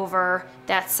over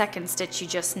that 2nd stitch you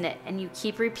just knit. And you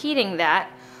keep repeating that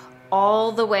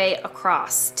all the way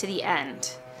across to the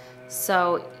end.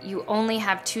 So you only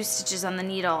have 2 stitches on the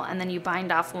needle, and then you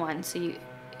bind off 1, so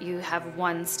you have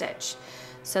 1 stitch.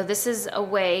 So this is a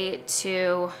way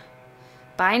to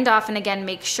bind off, and again,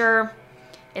 make sure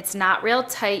it's not real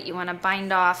tight. You want to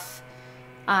bind off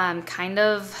kind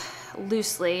of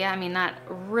loosely. I mean, not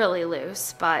really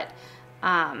loose, but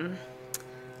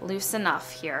loose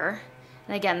enough here.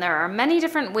 And again, there are many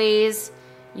different ways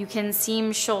you can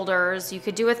seam shoulders. You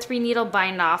could do a 3-needle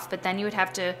bind off, but then you would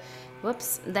have to,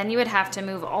 then you would have to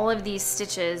move all of these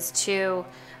stitches to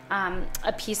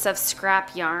a piece of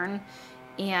scrap yarn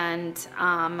and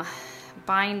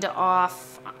bind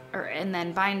off, and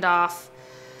then bind off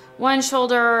 1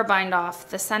 shoulder, bind off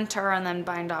the center, and then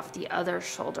bind off the other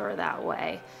shoulder that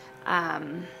way.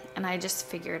 And I just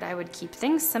figured I would keep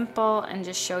things simple and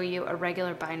just show you a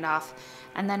regular bind off,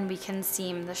 and then we can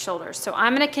seam the shoulders. So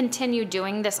I'm gonna continue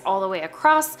doing this all the way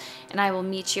across, and I will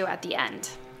meet you at the end.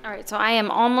 All right, so I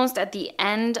am almost at the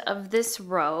end of this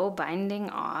row, binding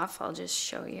off. I'll just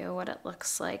show you what it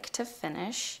looks like to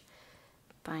finish.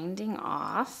 Binding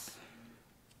off.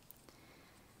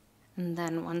 And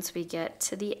then once we get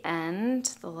to the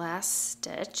end, the last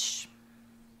stitch,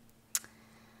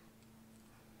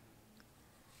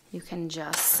 you can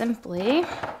just simply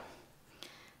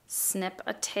snip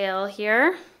a tail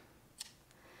here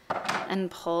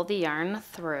and pull the yarn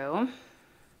through.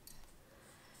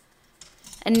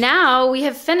 And now we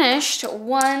have finished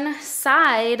 1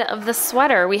 side of the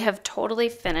sweater. We have totally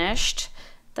finished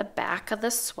the back of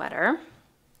the sweater.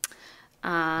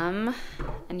 And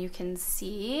you can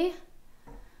see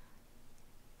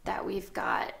that we've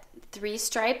got 3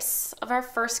 stripes of our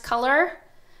first color,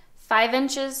 5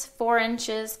 inches, 4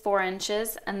 inches, 4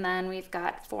 inches, and then we've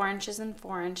got 4 inches and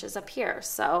 4 inches up here.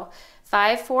 So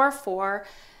 5, 4, 4,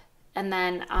 and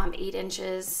then 8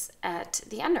 inches at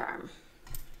the underarm.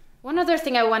 One other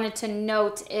thing I wanted to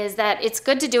note is that it's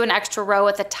good to do an extra row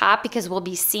at the top because we'll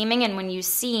be seaming, and when you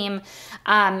seam,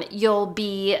 you'll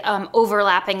be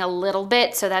overlapping a little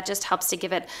bit, so that just helps to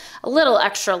give it a little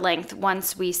extra length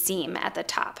once we seam at the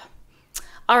top.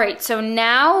 All right, so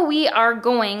now we are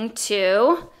going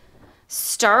to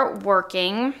start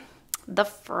working the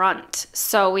front.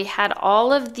 So we had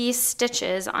all of these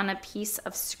stitches on a piece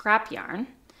of scrap yarn.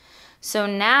 So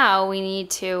now we need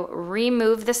to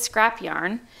remove the scrap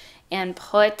yarn, and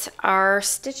put our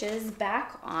stitches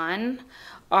back on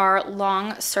our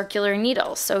long circular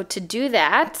needle. So to do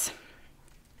that,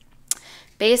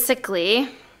 basically,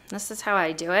 this is how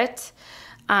I do it.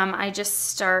 I just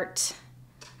start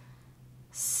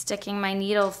sticking my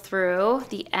needle through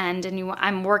the end, and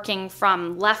I'm working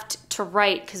from left to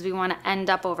right because we want to end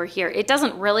up over here. It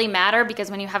doesn't really matter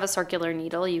because when you have a circular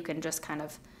needle, you can just kind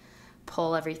of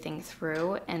pull everything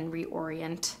through and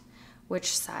reorient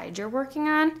which side you're working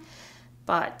on.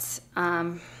 But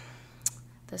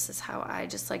this is how I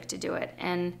just like to do it.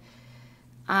 And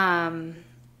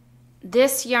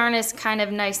this yarn is kind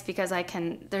of nice because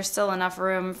there's still enough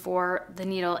room for the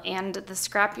needle and the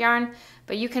scrap yarn,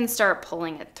 but you can start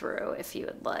pulling it through if you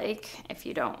would like. If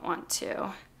you don't want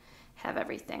to have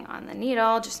everything on the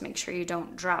needle, just make sure you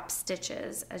don't drop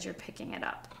stitches as you're picking it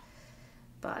up.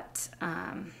 But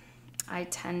I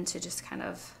tend to just kind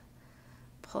of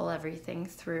pull everything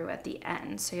through at the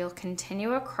end. So you'll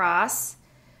continue across,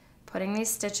 putting these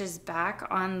stitches back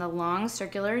on the long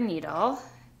circular needle,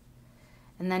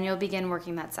 and then you'll begin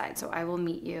working that side. So I will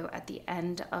meet you at the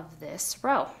end of this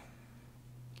row.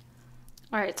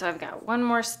 All right, so I've got one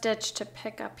more stitch to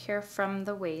pick up here from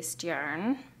the waste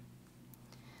yarn.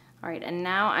 All right, and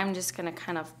now I'm just gonna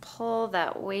kind of pull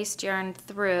that waste yarn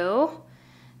through,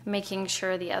 making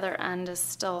sure the other end is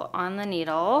still on the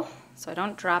needle so I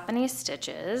don't drop any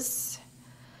stitches.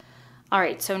 All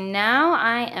right, so now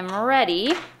I am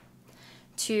ready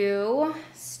to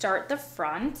start the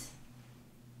front.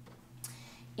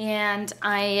 And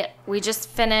we just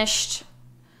finished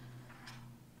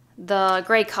the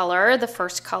gray color, the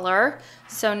first color.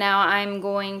 So now I'm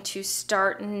going to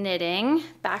start knitting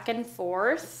back and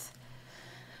forth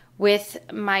with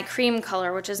my cream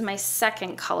color, which is my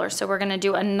second color. So we're gonna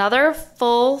do another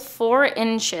full 4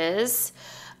 inches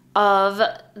of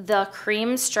the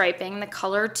cream striping, the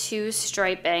color 2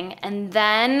 striping, and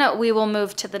then we will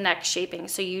move to the neck shaping.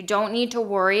 So you don't need to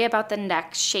worry about the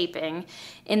neck shaping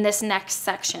in this next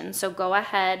section. So go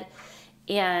ahead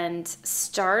and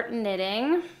start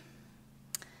knitting.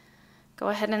 Go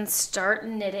ahead and start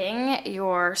knitting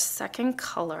your second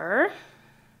color.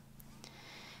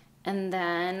 And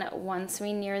then once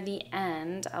we near the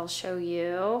end, I'll show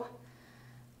you,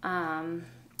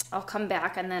 I'll come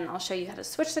back and then I'll show you how to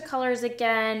switch the colors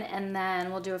again, and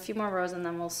then we'll do a few more rows and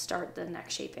then we'll start the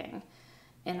neck shaping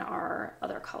in our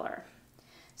other color.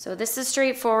 So this is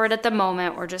straightforward at the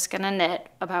moment. We're just gonna knit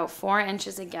about 4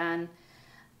 inches again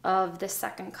of the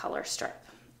second color strip.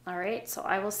 All right, so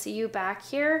I will see you back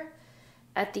here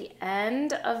at the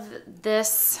end of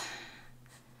this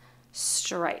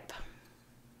stripe.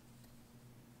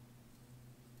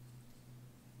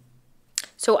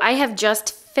 So I have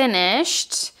just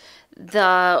finished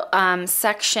the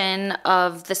section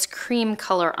of this cream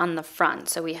color on the front.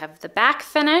 So we have the back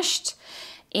finished,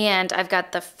 and I've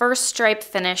got the first stripe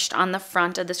finished on the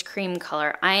front of this cream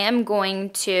color. I am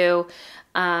going to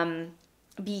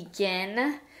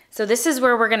begin, so this is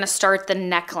where we're gonna start the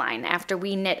neckline after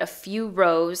we knit a few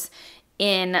rows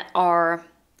in our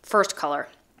first color.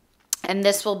 And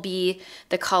this will be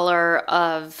the color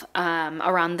of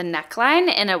around the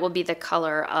neckline, and it will be the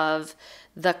color of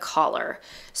the collar.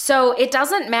 So it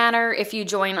doesn't matter if you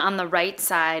join on the right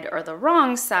side or the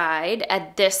wrong side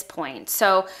at this point.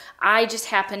 So I just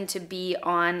happen to be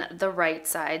on the right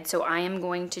side, so I am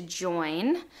going to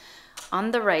join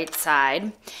on the right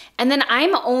side, and then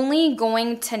I'm only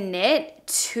going to knit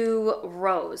 2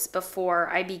 rows before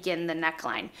I begin the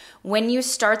neckline. When you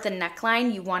start the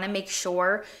neckline, you want to make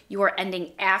sure you are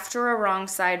ending after a wrong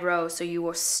side row, so you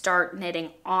will start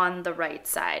knitting on the right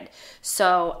side.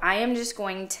 So I am just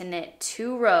going to knit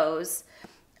 2 rows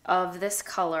of this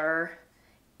color,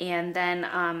 and then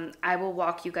I will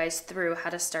walk you guys through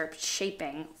how to start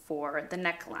shaping for the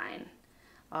neckline.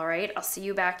 All right, I'll see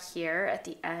you back here at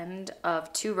the end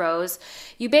of 2 rows.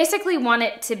 You basically want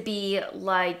it to be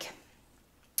like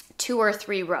 2 or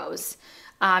 3 rows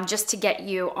just to get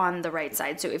you on the right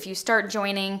side. So if you start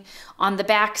joining on the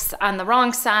backs on the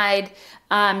wrong side,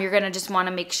 you're gonna just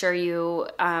wanna make sure you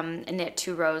knit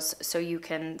 2 rows so you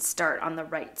can start on the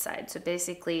right side. So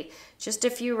basically just a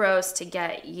few rows to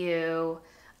get you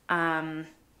after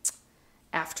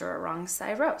a wrong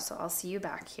side row. So I'll see you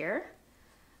back here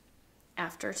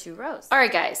after 2 rows. All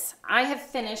right, guys, I have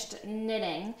finished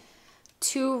knitting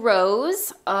 2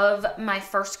 rows of my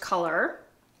first color,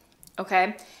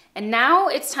 okay? And now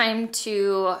it's time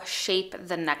to shape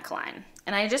the neckline.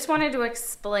 And I just wanted to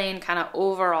explain kind of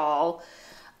overall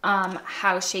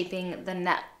how shaping the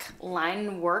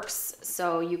neckline works.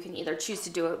 So you can either choose to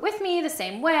do it with me the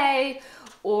same way,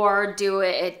 or do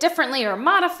it differently, or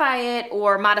modify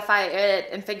it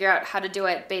and figure out how to do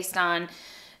it based on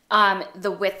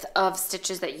the width of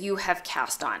stitches that you have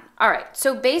cast on. All right,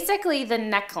 so basically the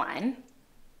neckline,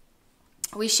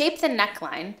 we shape the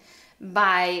neckline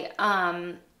by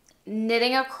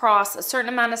knitting across a certain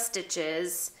amount of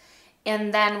stitches,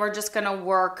 and then we're just gonna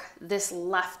work this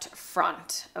left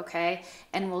front, okay?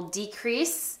 And we'll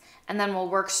decrease, and then we'll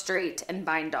work straight and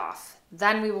bind off.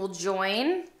 Then we will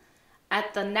join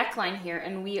at the neckline here,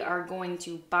 and we are going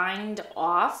to bind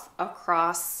off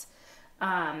across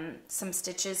some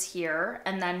stitches here,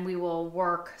 and then we will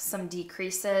work some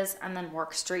decreases and then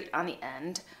work straight on the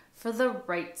end for the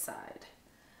right side.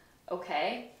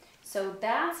 Okay, so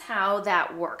that's how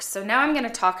that works. So now I'm going to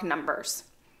talk numbers.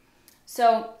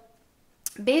 So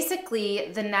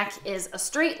basically the neck is a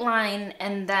straight line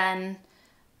and then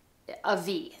a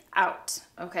V out,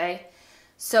 okay?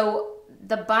 So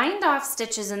the bind off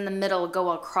stitches in the middle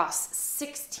go across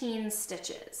 16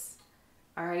 stitches.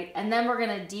 All right, and then we're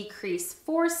gonna decrease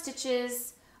 4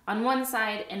 stitches on one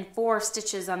side and 4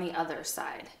 stitches on the other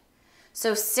side.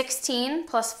 So 16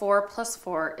 plus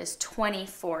 4 is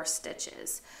 24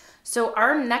 stitches. So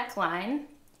our neckline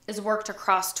is worked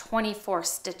across 24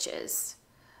 stitches,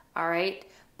 all right?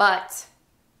 But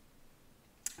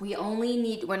we only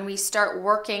need, when we start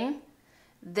working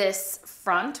this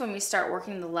front, when we start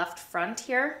working the left front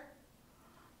here,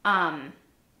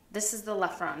 this is the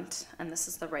left front and this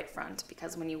is the right front,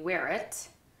 because when you wear it,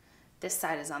 this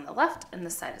side is on the left and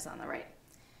this side is on the right.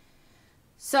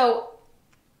 So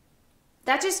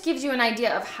that just gives you an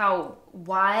idea of how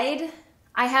wide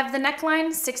I have the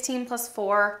neckline. 16 plus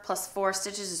 4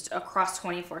 stitches is across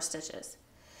 24 stitches.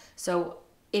 So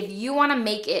if you want to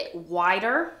make it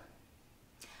wider,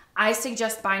 I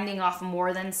suggest binding off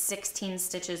more than 16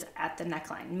 stitches at the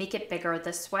neckline. Make it bigger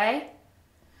this way.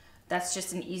 That's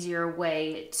just an easier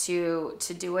way to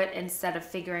do it instead of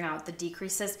figuring out the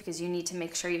decreases, because you need to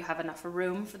make sure you have enough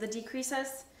room for the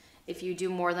decreases if you do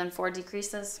more than 4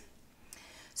 decreases.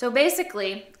 So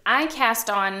basically, I casted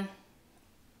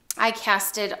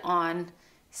on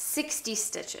 60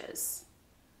 stitches.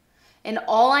 And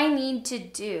all I need to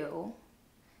do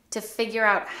to figure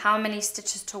out how many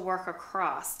stitches to work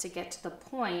across to get to the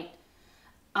point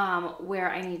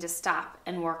where I need to stop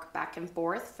and work back and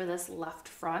forth for this left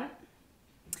front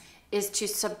is to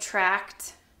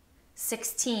subtract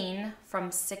 16 from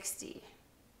 60.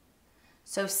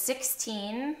 So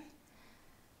 16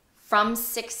 from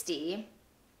 60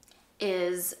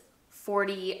 is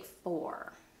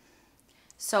 44.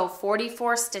 So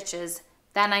 44 stitches,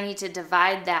 then I need to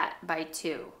divide that by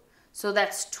 2. So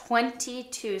that's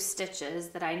 22 stitches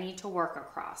that I need to work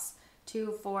across.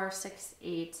 2, 4, 6,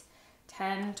 8,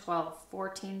 10, 12,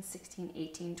 14, 16,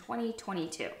 18, 20,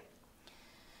 22.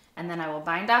 And then I will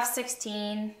bind off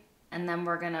 16, and then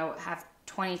we're gonna have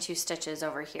 22 stitches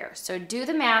over here. So do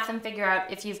the math and figure out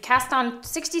if you've cast on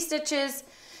 60 stitches,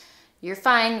 you're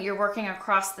fine, you're working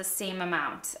across the same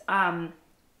amount.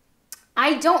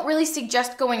 I don't really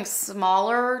suggest going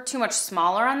smaller, too much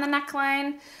smaller on the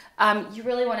neckline. You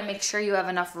really want to make sure you have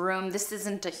enough room. This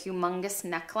isn't a humongous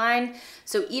neckline.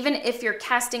 So even if you're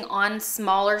casting on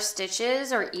smaller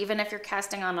stitches, or even if you're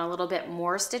casting on a little bit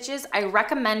more stitches, I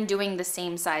recommend doing the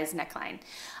same size neckline.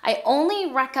 I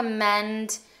only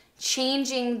recommend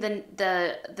changing the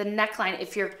neckline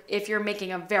if you're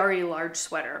making a very large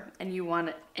sweater and you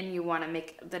want to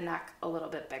make the neck a little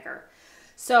bit bigger.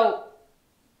 So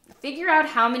figure out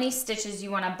how many stitches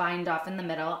you want to bind off in the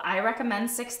middle. I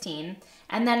recommend 16,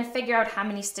 and then figure out how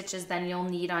many stitches then you'll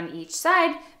need on each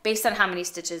side based on how many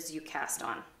stitches you cast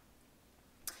on.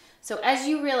 So as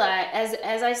you realize,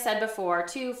 as I said before,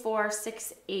 2, 4,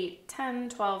 6, 8, 10,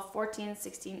 12, 14,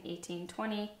 16, 18,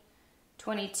 20,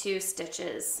 22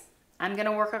 stitches. I'm going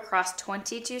to work across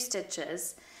 22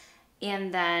 stitches,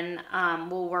 and then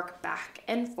we'll work back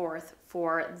and forth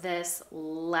for this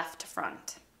left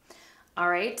front. All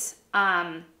right,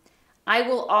 I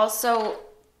will also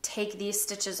take these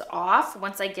stitches off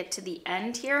once I get to the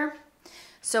end here,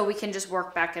 so we can just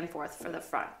work back and forth for the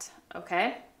front,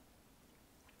 okay?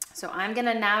 So I'm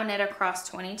gonna now knit across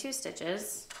 22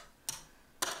 stitches.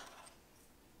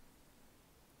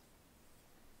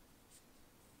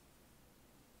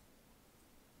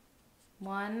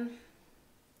 One,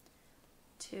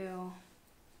 2,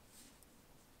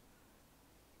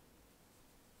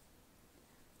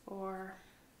 4,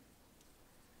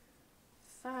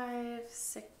 5,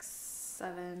 6,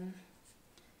 7,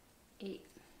 8,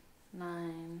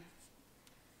 9,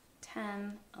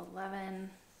 10, 11,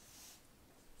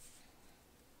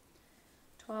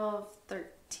 12,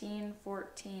 13,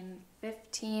 14,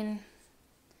 15,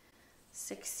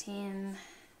 16,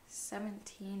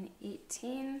 17,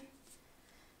 18,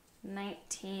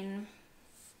 19,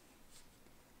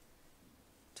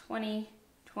 20,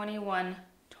 21,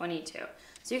 22.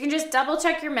 So you can just double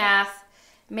check your math,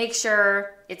 make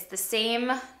sure it's the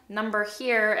same number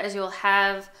here as you'll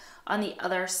have on the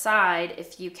other side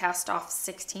if you cast off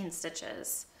 16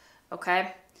 stitches,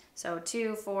 okay? So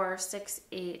 2, 4, 6,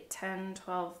 8, 10,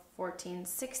 12, 14,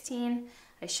 16.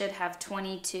 I should have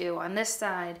 22 on this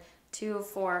side. 2,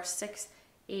 4, 6,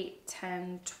 8,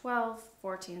 10, 12,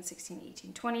 14, 16,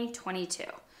 18, 20, 22,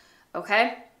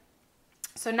 okay?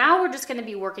 So now we're just gonna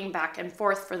be working back and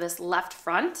forth for this left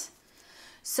front.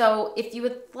 So if you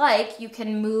would like, you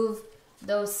can move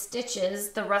those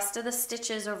stitches, the rest of the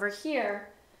stitches over here,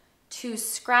 to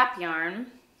scrap yarn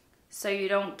so you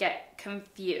don't get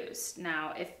confused.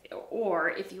 Now, if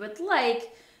you would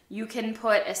like, you can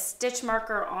put a stitch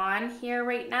marker on here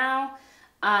right now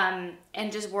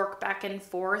and just work back and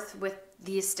forth with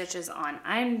these stitches on.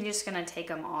 I'm just gonna take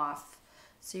them off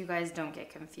so you guys don't get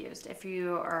confused. If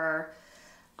you are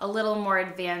a little more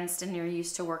advanced and you're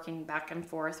used to working back and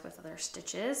forth with other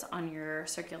stitches on your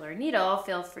circular needle,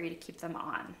 feel free to keep them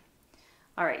on.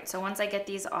 All right, so once I get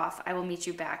these off, I will meet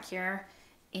you back here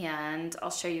and I'll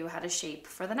show you how to shape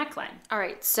for the neckline. All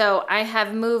right, so I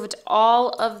have moved all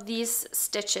of these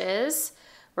stitches.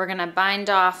 We're gonna bind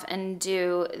off and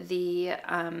do the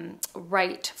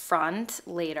right front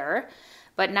later.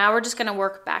 But now we're just gonna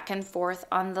work back and forth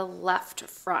on the left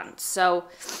front. So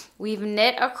we've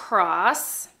knit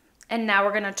across and now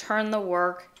we're gonna turn the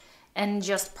work and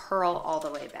just purl all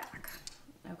the way back,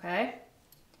 okay?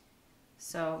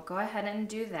 So go ahead and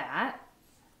do that.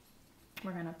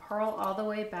 We're gonna purl all the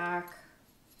way back.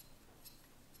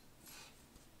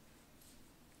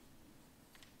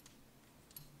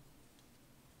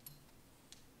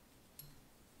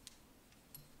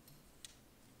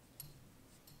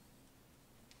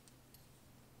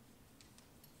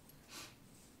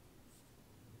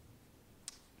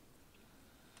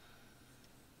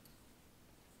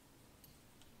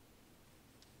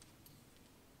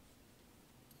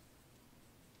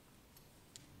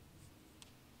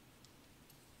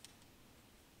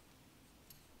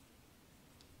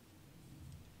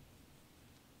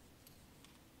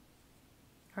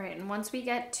 All right, and once we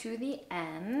get to the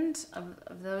end of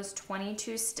those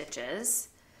 22 stitches,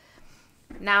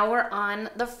 now we're on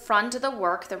the front of the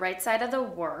work, the right side of the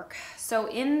work. So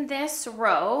in this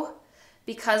row,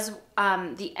 because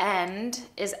the end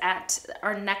is at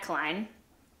our neckline,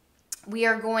 we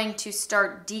are going to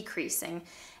start decreasing,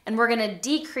 and we're gonna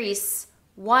decrease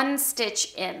 1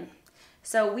 stitch in.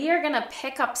 So we are gonna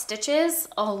pick up stitches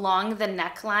along the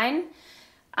neckline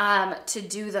to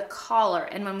do the collar,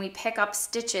 and when we pick up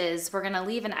stitches, we're gonna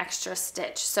leave an extra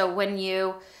stitch. So when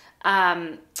you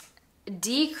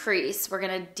decrease, we're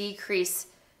gonna decrease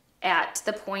at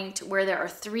the point where there are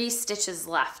 3 stitches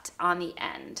left on the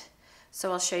end.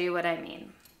 So I'll show you what I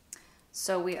mean.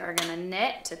 So we are gonna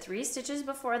knit to 3 stitches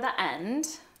before the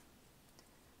end.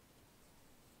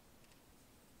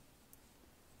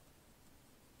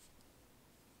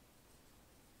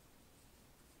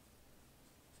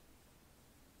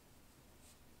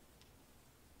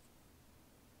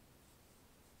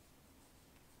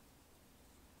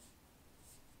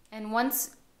 And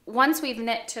once we've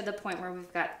knit to the point where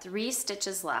we've got 3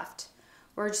 stitches left,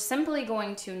 we're simply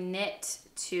going to knit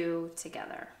 2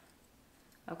 together,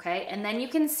 okay? And then you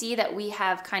can see that we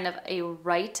have kind of a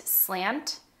right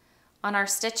slant on our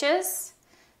stitches,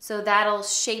 so that'll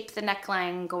shape the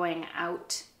neckline going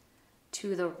out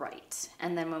to the right.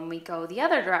 And then when we go the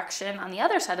other direction, on the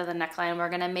other side of the neckline, we're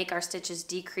gonna make our stitches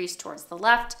decrease towards the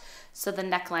left, so the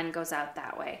neckline goes out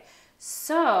that way.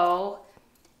 So,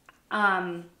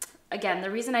 again,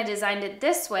 the reason I designed it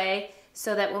this way,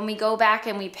 so that when we go back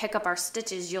and we pick up our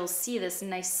stitches, you'll see this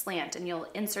nice slant, and you'll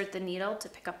insert the needle to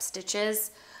pick up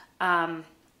stitches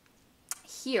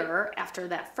here after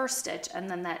that first stitch, and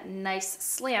then that nice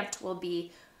slant will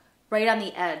be right on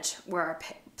the edge where our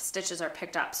stitches are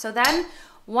picked up. So then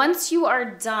once you are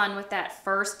done with that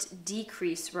first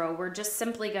decrease row, we're just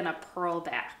simply gonna purl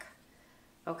back,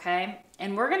 okay?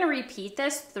 And we're gonna repeat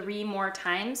this 3 more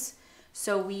times,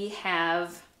 so we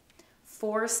have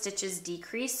 4 stitches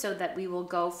decrease, so that we will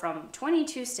go from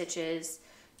 22 stitches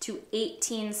to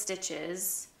 18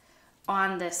 stitches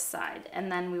on this side, and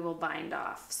then we will bind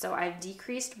off. So I've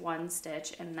decreased 1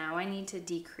 stitch, and now I need to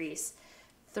decrease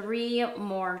 3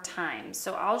 more times.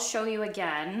 So I'll show you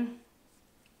again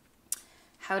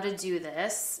how to do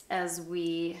this as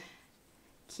we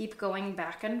keep going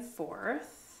back and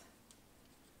forth.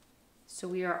 So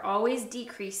we are always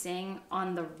decreasing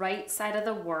on the right side of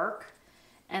the work,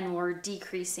 and we're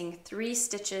decreasing 3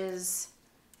 stitches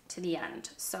to the end.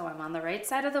 So I'm on the right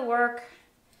side of the work,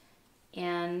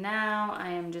 and now I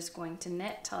am just going to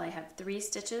knit till I have 3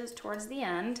 stitches towards the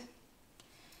end.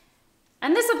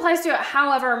 And this applies to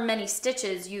however many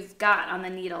stitches you've got on the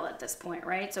needle at this point,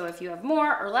 right? So if you have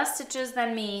more or less stitches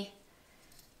than me,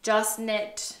 just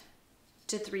knit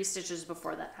to 3 stitches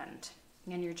before the end.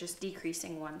 And you're just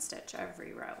decreasing 1 stitch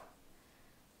every row.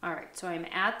 All right, so I'm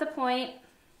at the point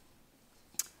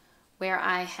where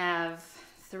I have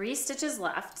 3 stitches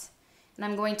left, and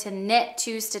I'm going to knit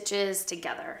 2 stitches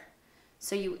together.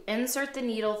 So you insert the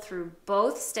needle through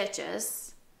both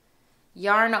stitches,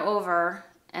 yarn over,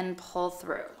 and pull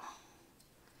through.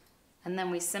 And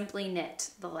then we simply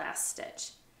knit the last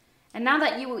stitch. And now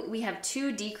that we have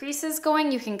 2 decreases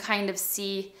going, you can kind of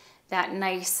see that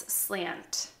nice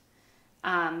slant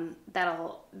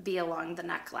that'll be along the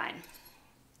neckline.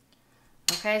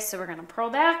 Okay, so we're gonna purl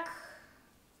back.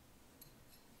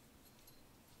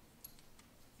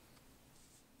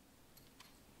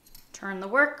 Turn the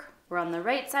work, we're on the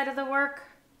right side of the work.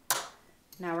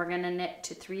 Now we're gonna knit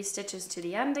to 3 stitches to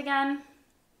the end again.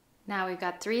 Now we've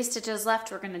got 3 stitches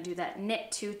left. We're gonna do that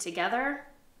knit 2 together.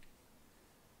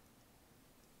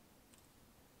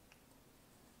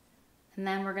 And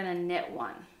then we're gonna knit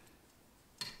 1.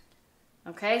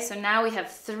 Okay, so now we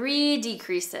have 3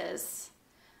 decreases.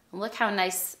 Look how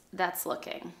nice that's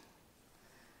looking.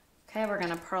 Okay, we're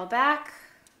gonna purl back.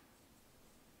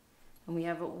 And we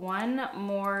have 1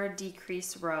 more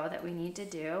decrease row that we need to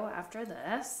do after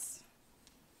this.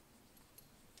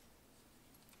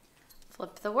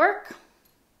 Flip the work.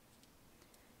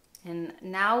 And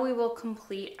now we will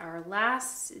complete our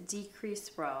last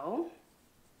decrease row.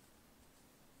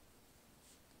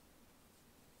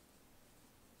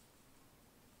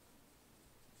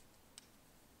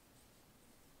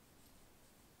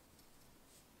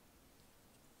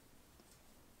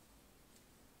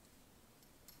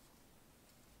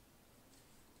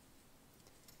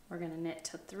 We're going to knit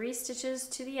to 3 stitches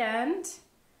to the end.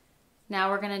 Now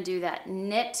we're going to do that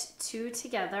knit 2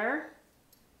 together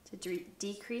to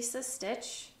decrease a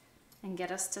stitch and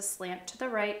get us to slant to the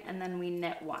right, and then we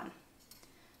knit 1.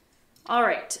 All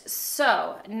right,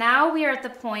 so now we are at the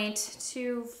point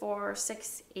 2, 4,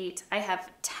 6, 8. I have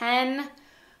 10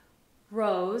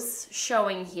 rows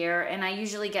showing here, and I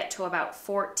usually get to about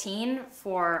 14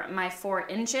 for my 4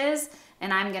 inches,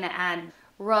 and I'm going to add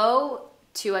row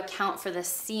to account for the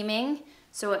seaming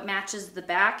so it matches the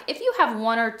back. If you have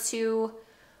 1 or 2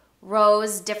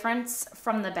 rows difference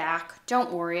from the back,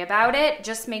 don't worry about it.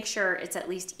 Just make sure it's at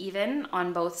least even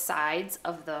on both sides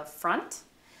of the front.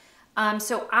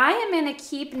 So I am going to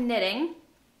keep knitting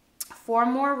 4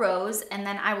 more rows, and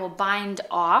then I will bind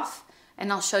off,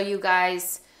 and I'll show you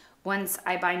guys once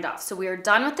I bind off. So we are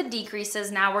done with the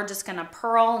decreases. Now we're just going to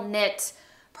purl, knit,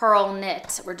 purl,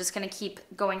 knit. We're just going to keep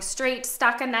going straight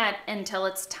stockinette until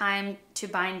it's time to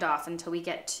bind off, until we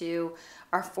get to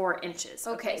our 4 inches.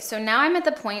 Okay, so now I'm at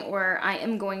the point where I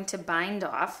am going to bind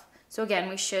off. So again,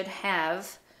 we should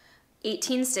have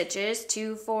 18 stitches,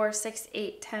 2, 4, 6,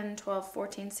 8, 10, 12,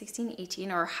 14, 16,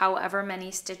 18, or however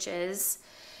many stitches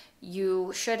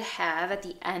you should have at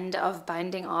the end of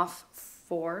binding off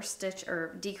 4 stitch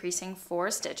or decreasing 4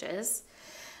 stitches.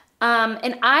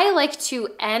 And I like to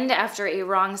end after a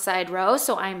wrong side row,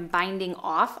 so I'm binding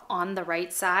off on the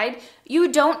right side.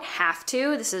 You don't have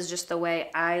to, this is just the way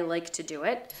I like to do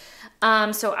it.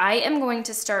 So I am going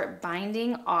to start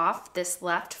binding off this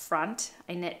left front.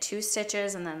 I knit 2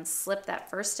 stitches and then slip that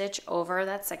first stitch over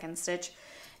that second stitch,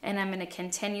 and I'm going to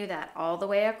continue that all the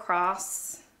way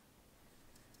across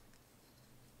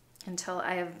until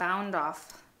I have bound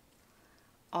off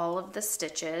all of the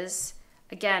stitches.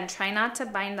 Again, try not to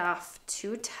bind off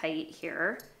too tight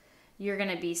here. You're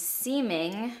going to be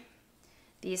seaming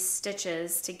these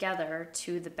stitches together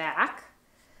to the back.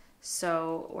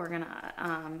 So we're going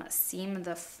to seam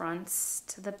the fronts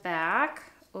to the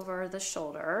back over the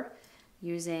shoulder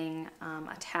using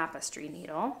a tapestry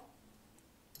needle.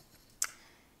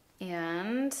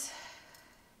 And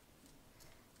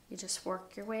you just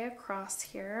work your way across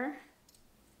here.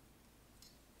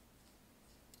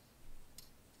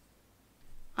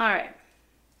 All right,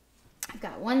 I've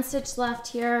got 1 stitch left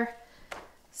here,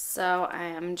 so I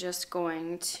am just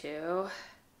going to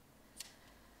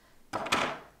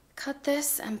cut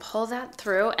this and pull that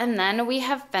through, and then we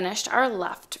have finished our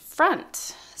left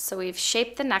front. So we've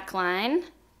shaped the neckline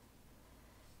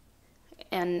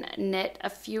and knit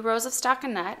a few rows of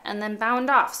stockinette and then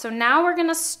bound off. So now we're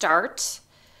gonna start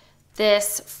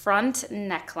this front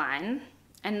neckline,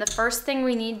 and the first thing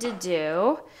we need to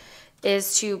do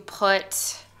is to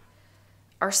put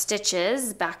our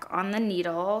stitches back on the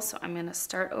needle. So I'm gonna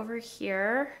start over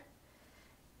here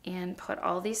and put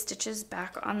all these stitches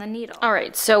back on the needle. All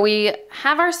right, so we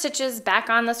have our stitches back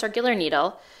on the circular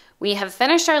needle. We have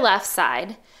finished our left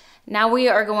side. Now we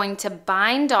are going to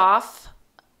bind off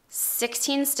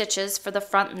 16 stitches for the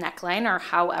front neckline, or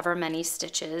however many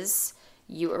stitches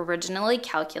you originally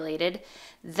calculated.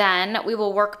 Then we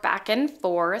will work back and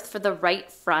forth for the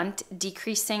right front,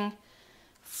 decreasing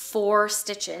 4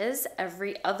 stitches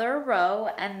every other row,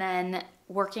 and then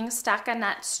working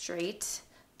stockinette straight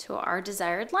to our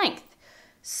desired length.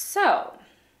 So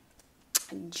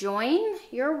join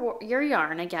your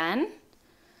yarn again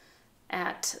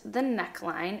at the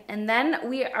neckline, and then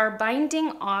we are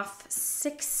binding off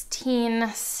 16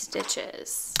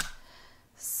 stitches.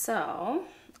 So,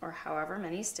 or however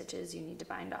many stitches you need to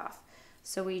bind off.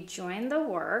 So we join the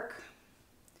work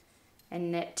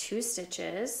and knit 2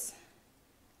 stitches,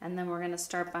 and then we're going to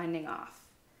start binding off.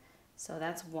 So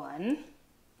that's 1,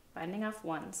 binding off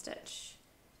 1 stitch,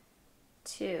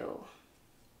 2,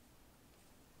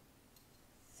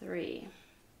 3,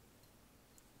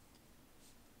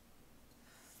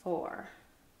 4,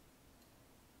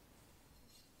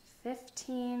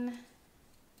 15,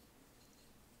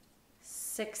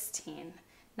 16.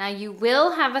 Now you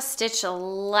will have a stitch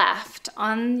left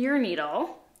on your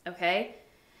needle, okay?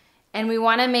 And we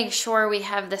want to make sure we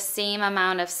have the same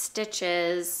amount of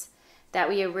stitches that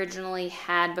we originally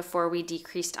had before we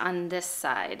decreased on this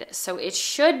side. So it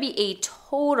should be a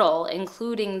total,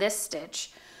 including this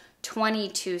stitch,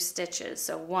 22 stitches.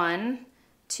 So 1,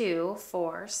 2,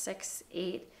 4, 6,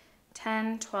 8,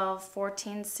 10, 12,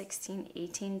 14, 16,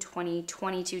 18, 20,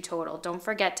 22 total. Don't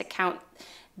forget to count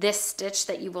this stitch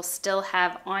that you will still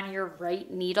have on your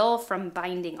right needle from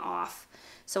binding off.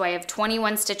 So I have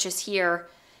 21 stitches here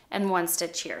and 1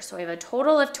 stitch here. So I have a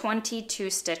total of 22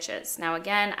 stitches. Now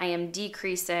again, I am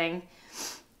decreasing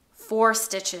 4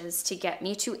 stitches to get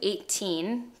me to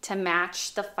 18 to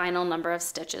match the final number of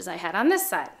stitches I had on this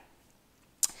side.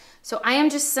 So I am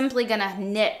just simply gonna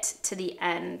knit to the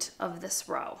end of this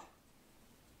row.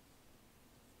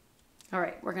 All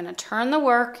right, we're gonna turn the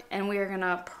work and we are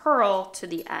gonna purl to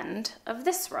the end of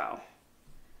this row.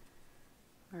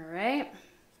 All right.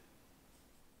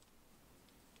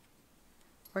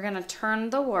 We're gonna turn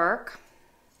the work.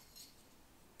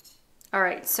 All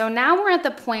right, so now we're at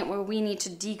the point where we need to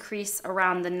decrease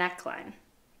around the neckline.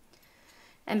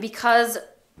 And because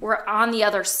we're on the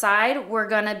other side, we're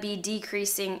gonna be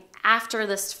decreasing after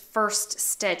this first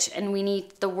stitch, and we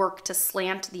need the work to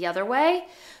slant the other way.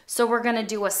 So we're gonna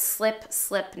do a slip,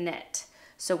 slip, knit.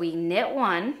 So we knit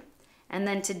 1, and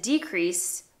then to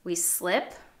decrease, we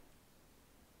slip,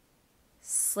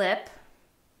 slip,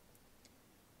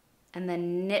 and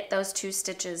then knit those 2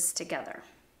 stitches together.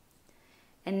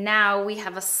 And now we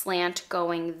have a slant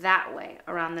going that way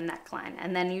around the neckline.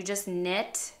 And then you just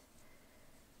knit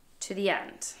to the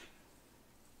end.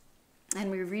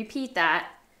 And we repeat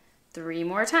that 3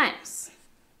 more times.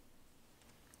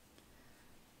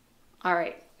 All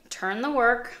right, turn the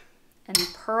work and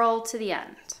purl to the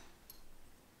end.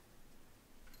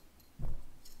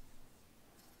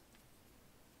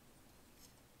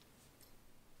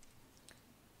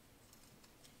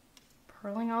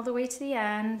 Purling all the way to the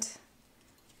end,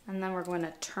 and then we're going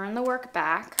to turn the work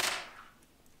back.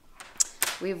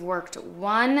 We've worked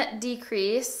 1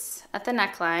 decrease at the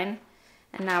neckline,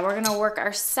 and now we're going to work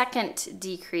our second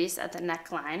decrease at the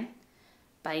neckline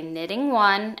by knitting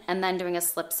 1 and then doing a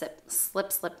slip, slip,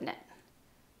 slip, slip, knit.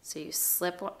 So you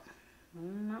slip 1,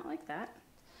 not like that.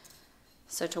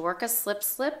 So to work a slip,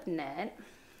 slip, knit,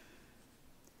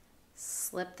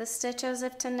 slip the stitch as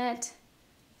if to knit,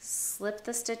 slip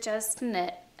the stitch as to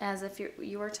knit, as if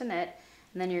you were to knit,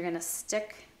 and then you're going to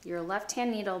stick your left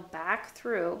hand needle back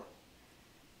through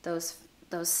those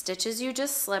stitches you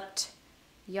just slipped,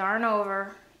 yarn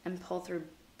over, and pull through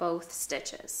both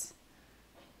stitches.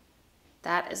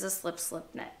 That is a slip,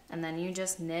 slip, knit, and then you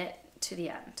just knit to the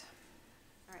end.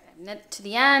 All right, I've knit to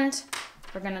the end.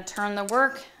 We're going to turn the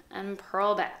work and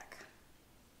purl back.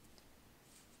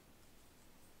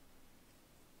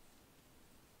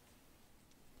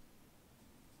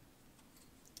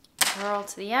 Purl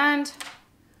to the end,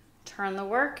 turn the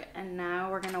work, and now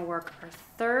we're going to work our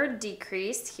third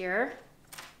decrease here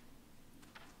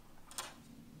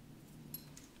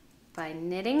by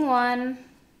knitting 1,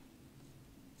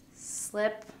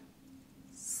 slip,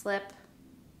 slip,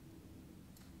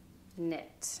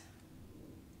 knit,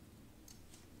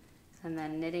 and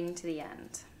then knitting to the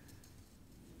end.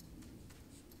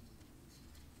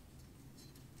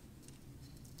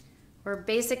 We're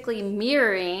basically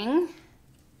mirroring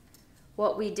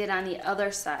what we did on the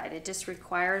other side. It just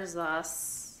requires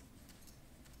us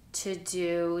to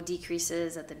do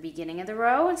decreases at the beginning of the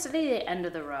row instead of the end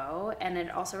of the row, and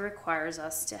it also requires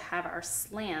us to have our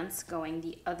slants going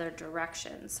the other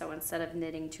direction. So instead of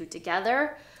knitting two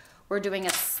together, we're doing a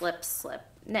slip, slip,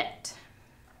 knit.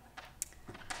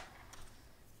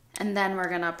 And then we're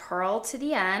gonna purl to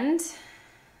the end.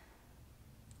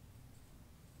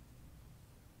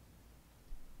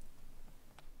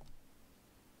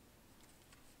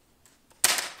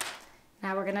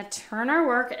 Now we're gonna turn our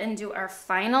work and do our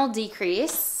final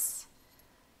decrease.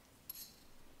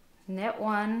 Knit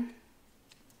one,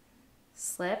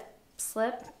 slip,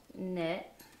 slip, knit,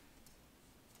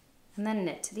 and then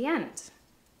knit to the end.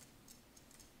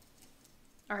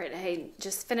 All right, I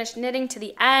just finished knitting to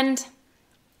the end.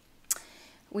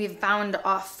 We've bound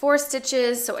off 4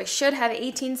 stitches, so I should have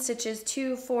 18 stitches,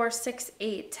 2, 4, 6,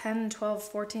 8, 10, 12,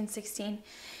 14, 16,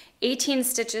 18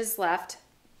 stitches left.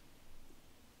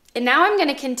 And now I'm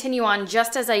gonna continue on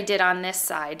just as I did on this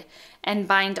side and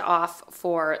bind off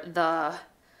for the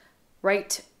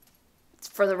right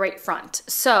front.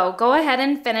 So go ahead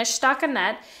and finish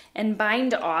stockinette and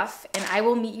bind off, and I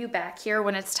will meet you back here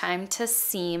when it's time to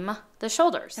seam the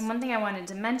shoulders. And one thing I wanted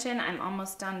to mention, I'm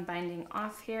almost done binding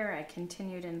off here. I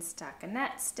continued in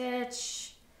stockinette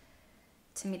stitch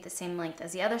to meet the same length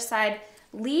as the other side.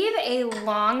 Leave a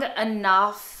long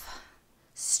enough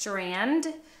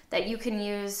strand that you can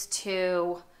use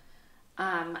to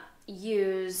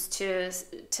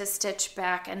stitch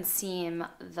back and seam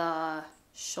the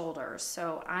shoulders.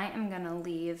 So I am gonna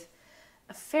leave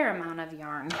a fair amount of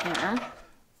yarn here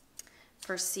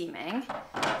for seaming,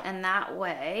 and that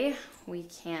way we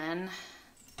can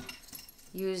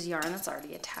use yarn that's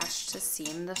already attached to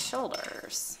seam the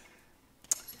shoulders.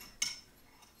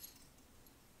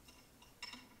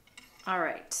 All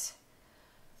right.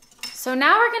 So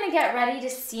now we're gonna get ready to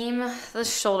seam the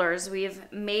shoulders.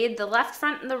 We've made the left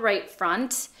front and the right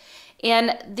front,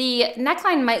 and the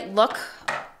neckline might look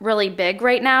really big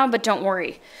right now, but don't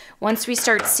worry. Once we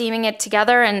start seaming it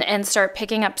together and start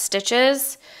picking up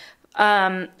stitches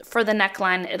for the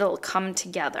neckline, it'll come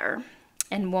together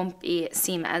and won't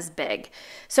seem as big.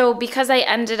 So because I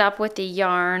ended up with the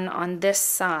yarn on this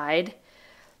side,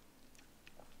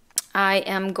 I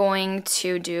am going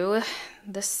to do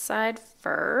this side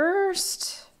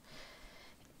first.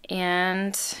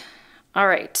 And all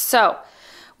right, so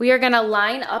we are gonna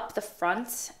line up the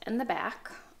front and the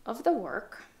back of the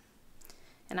work.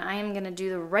 And I am gonna do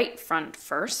the right front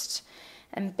first.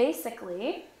 And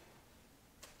basically,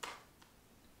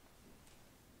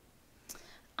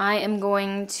 I am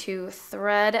going to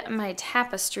thread my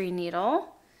tapestry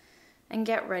needle and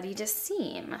get ready to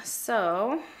seam.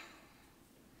 So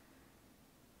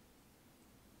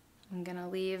I'm gonna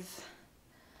leave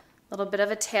a little bit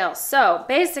of a tail. So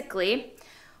basically,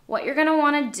 what you're gonna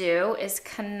wanna do is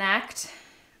connect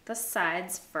the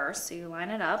sides first, so you line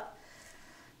it up.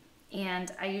 And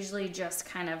I usually just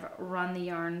kind of run the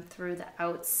yarn through the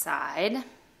outside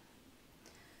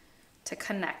to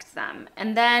connect them.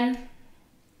 And then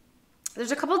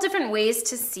there's a couple different ways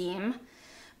to seam,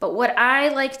 but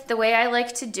the way I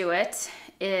like to do it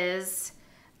is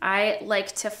I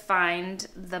like to find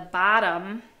the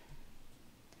bottom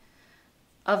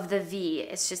of the V.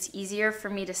 It's just easier for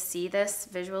me to see this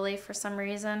visually for some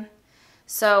reason.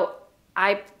 So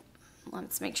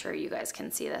let's make sure you guys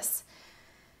can see this.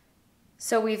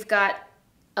 So we've got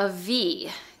a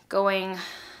V going,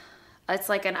 it's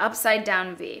like an upside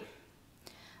down V.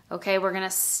 Okay, we're gonna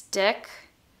stick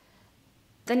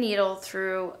the needle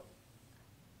through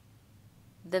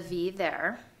the V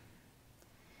there.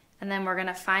 And then we're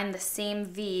gonna find the same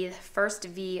V, the first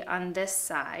V on this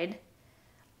side,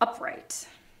 upright.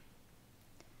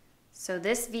 So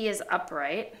this V is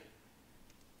upright.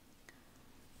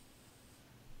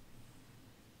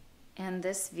 And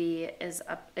this V is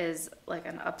like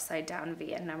an upside down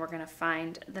V, and now we're gonna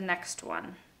find the next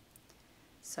one.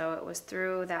 So it was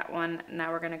through that one,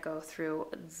 now we're gonna go through,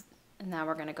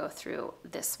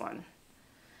 this one.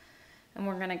 And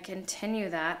we're gonna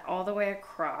continue that all the way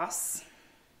across.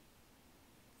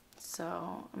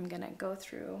 So I'm gonna go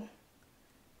through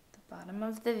the bottom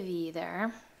of the V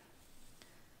there.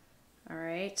 All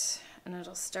right, and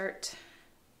it'll start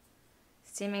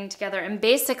seaming together. And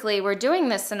basically we're doing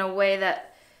this in a way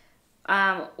that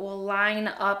will line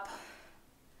up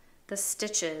the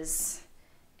stitches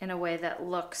in a way that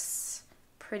looks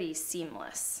pretty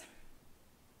seamless.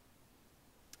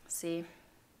 See?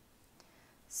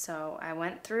 So I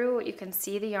went through, you can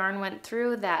see the yarn went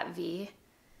through that V.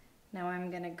 Now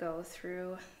I'm gonna go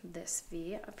through this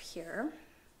V up here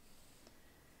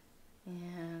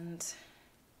and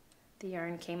The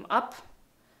yarn came up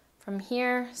from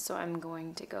here, so I'm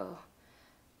going to go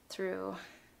through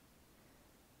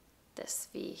this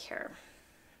V here.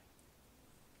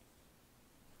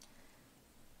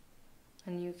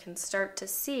 And you can start to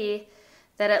see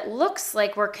that it looks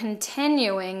like we're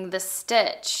continuing the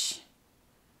stitch.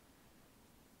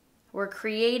 We're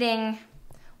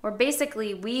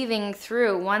basically weaving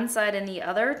through one side and the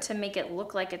other to make it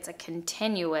look like it's a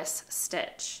continuous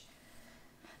stitch.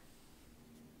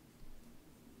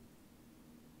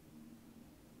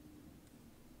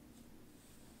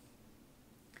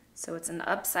 So it's an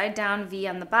upside down V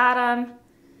on the bottom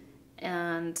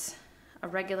and a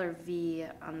regular V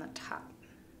on the top.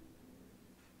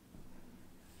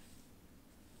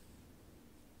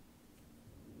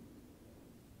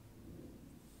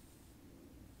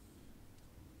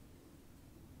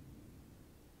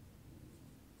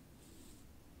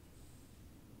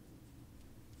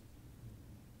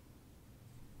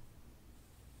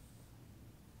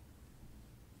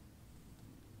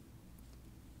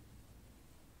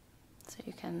 So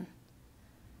you can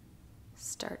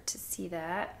start to see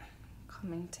that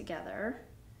coming together.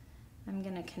 I'm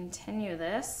going to continue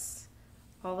this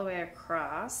all the way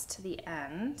across to the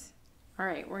end. All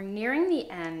right, we're nearing the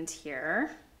end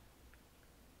here.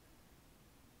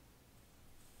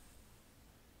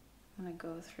 I'm going to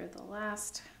go through the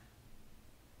last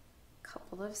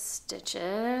couple of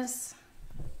stitches.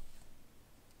 I'm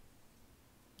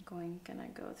going to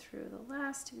go through the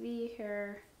last V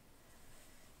here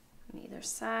on either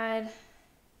side,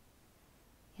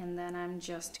 and then I'm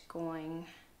just going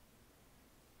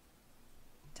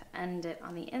to end it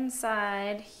on the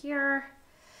inside here.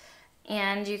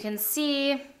 And you can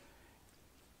see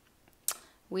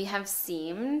we have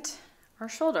seamed our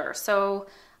shoulder. So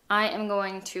I am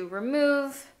going to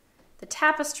remove the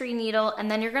tapestry needle,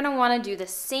 and then you're going to want to do the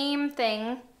same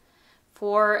thing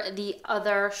for the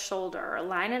other shoulder.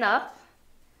 Line it up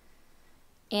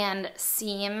and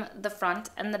seam the front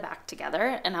and the back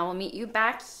together, and I will meet you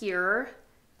back here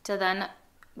to then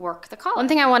work the collar. One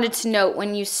thing I wanted to note,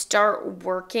 when you start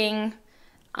working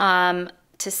to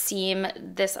seam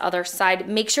this other side,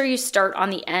 make sure you start on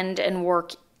the end and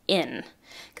work in,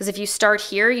 because if you start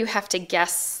here, you have to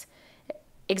guess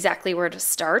exactly where to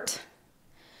start.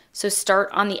 So start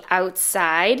on the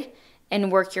outside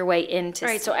and work your way into.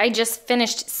 All right, so I just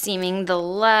finished seaming the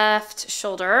left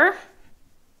shoulder.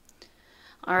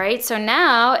 All right, so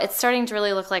now it's starting to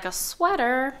really look like a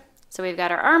sweater. So we've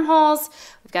got our armholes,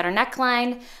 we've got our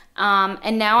neckline,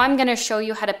 and now I'm gonna show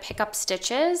you how to pick up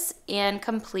stitches and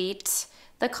complete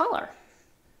the collar.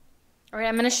 All right,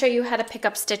 I'm gonna show you how to pick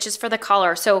up stitches for the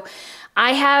collar. So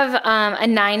I have a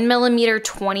 9mm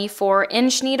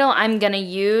 24-inch needle I'm gonna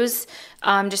use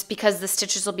just because the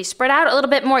stitches will be spread out a little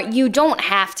bit more. You don't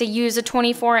have to use a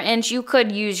 24-inch. You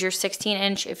could use your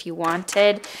 16-inch if you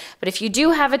wanted. But if you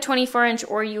do have a 24-inch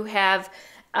or you have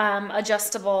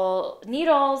adjustable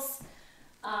needles,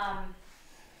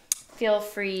 feel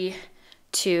free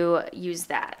to use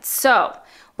that. So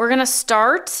we're gonna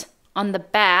start on the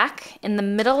back, in the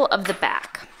middle of the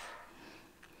back,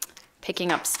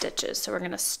 picking up stitches. So we're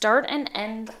gonna start and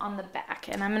end on the back,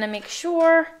 and I'm gonna make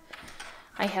sure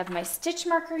I have my stitch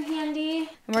marker handy,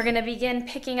 and we're gonna begin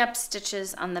picking up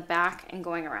stitches on the back and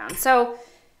going around. So,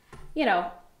 you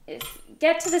know,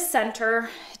 get to the center.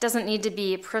 It doesn't need to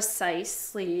be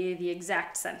precisely the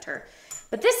exact center,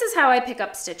 but this is how I pick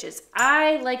up stitches.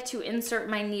 I like to insert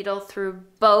my needle through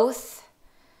both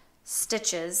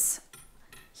stitches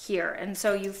here, and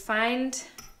so you find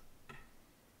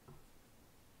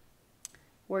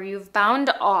where you've bound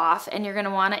off, and you're going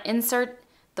to want to insert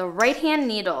the right hand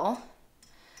needle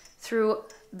through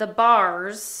the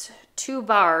bars, 2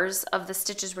 bars of the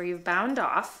stitches where you've bound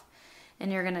off,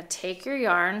 and you're going to take your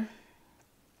yarn,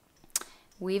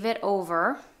 weave it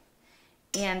over,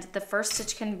 and the first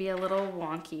stitch can be a little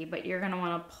wonky, but you're going to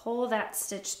want to pull that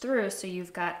stitch through so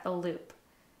you've got a loop.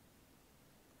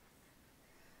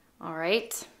 All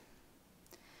right,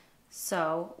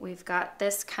 so we've got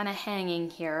this kind of hanging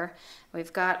here.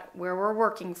 We've got where we're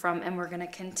working from, and we're going to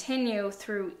continue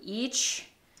through each.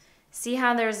 See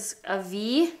how there's a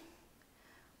V?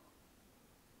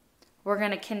 We're going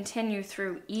to continue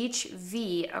through each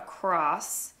V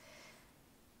across,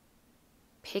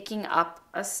 picking up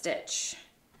a stitch.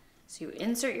 So you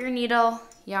insert your needle,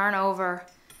 yarn over,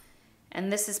 and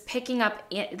this is picking up,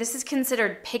 this is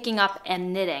considered picking up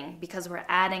and knitting because we're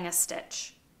adding a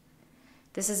stitch.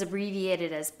 This is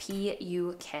abbreviated as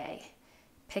P-U-K,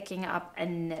 picking up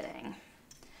and knitting.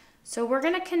 So we're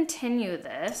gonna continue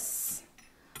this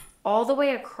all the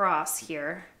way across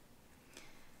here.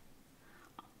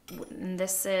 And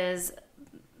this is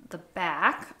the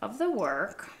back of the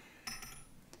work.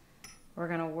 We're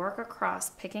gonna work across,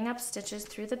 picking up stitches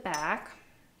through the back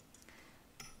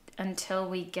until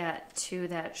we get to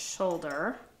that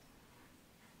shoulder.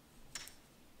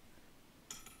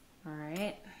 All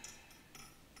right.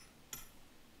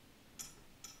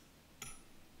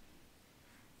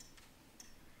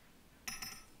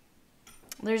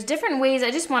 There's different ways, I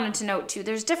just wanted to note too,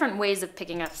 there's different ways of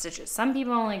picking up stitches. Some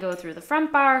people only go through the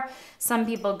front bar, some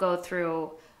people go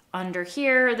through under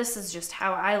here. This is just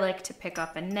how I like to pick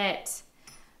up a knit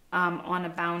on a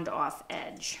bound off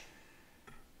edge.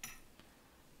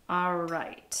 All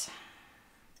right.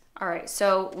 All right,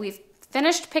 so we've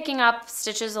finished picking up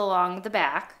stitches along the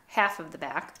back, half of the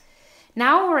back.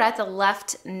 Now we're at the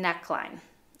left neckline,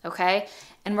 okay?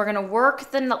 And we're gonna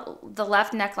work the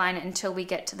left neckline until we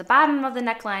get to the bottom of the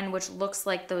neckline, which looks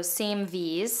like those same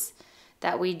V's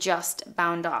that we just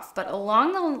bound off. But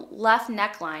along the left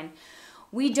neckline,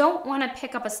 we don't wanna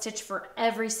pick up a stitch for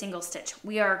every single stitch.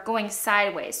 We are going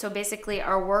sideways. So basically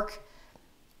our work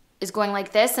is going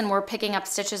like this and we're picking up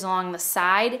stitches along the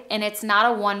side, and it's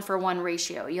not a 1-for-1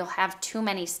 ratio. You'll have too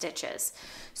many stitches.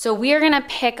 So we are gonna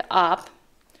pick up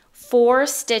 4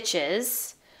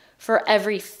 stitches for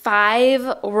every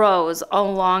 5 rows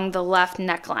along the left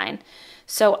neckline.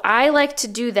 So I like to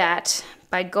do that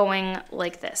by going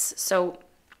like this. So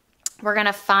we're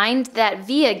gonna find that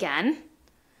V again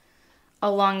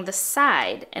along the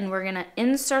side, and we're gonna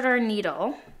insert our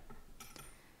needle.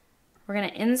 We're gonna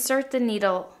insert the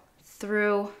needle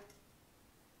through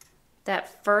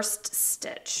that first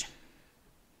stitch,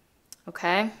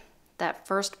 okay? That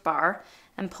first bar,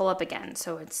 and pull up again.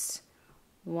 So it's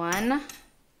 1,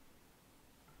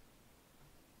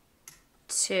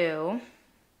 2,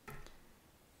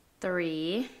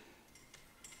 3,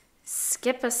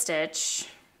 skip a stitch,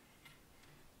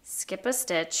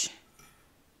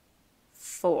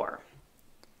 4.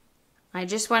 I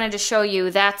just wanted to show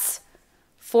you that's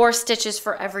 4 stitches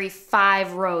for every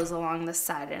 5 rows along the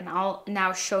side, and I'll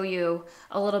now show you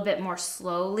a little bit more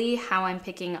slowly how I'm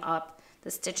picking up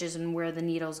the stitches and where the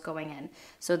needle's going in.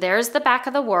 So there's the back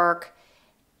of the work,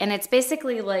 and it's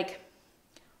basically like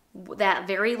that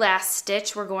very last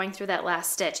stitch. We're going through that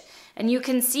last stitch, and you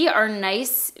can see our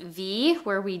nice V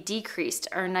where we decreased,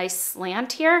 our nice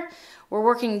slant here. We're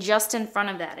working just in front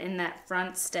of that, in that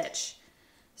front stitch.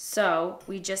 So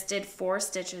we just did 4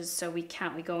 stitches, so we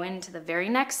count. We go into the very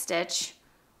next stitch,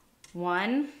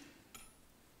 1,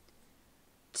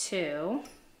 2,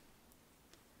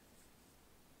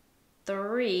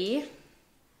 3,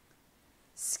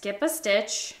 skip a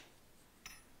stitch,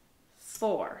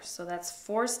 4. So that's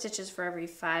 4 stitches for every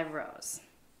 5 rows.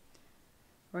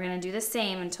 We're gonna do the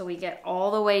same until we get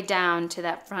all the way down to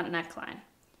that front neckline.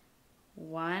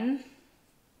 1,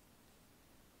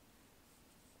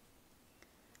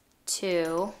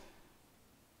 2,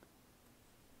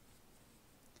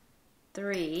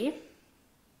 3,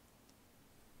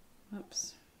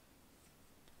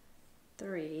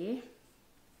 3,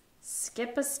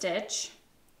 skip a stitch,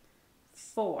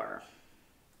 4.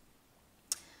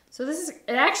 So it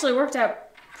actually worked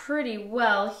out pretty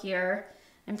well here.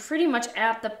 I'm pretty much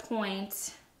at the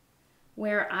point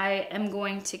where I am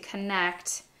going to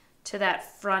connect to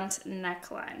that front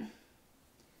neckline.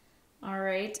 All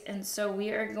right, and so we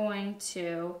are going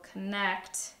to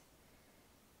connect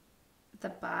the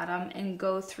bottom and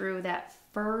go through that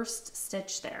first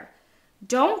stitch there.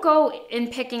 Don't go in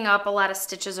picking up a lot of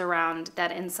stitches around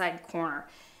that inside corner.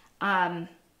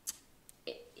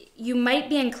 You might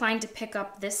be inclined to pick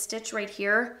up this stitch right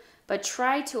here, but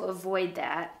try to avoid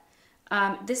that.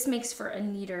 This makes for a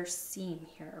neater seam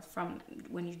here from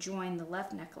when you join the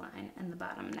left neckline and the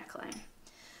bottom neckline.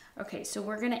 Okay, so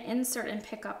we're gonna insert and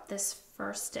pick up this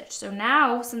first stitch. So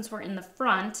now, since we're in the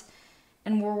front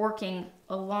and we're working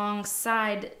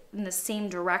alongside in the same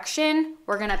direction,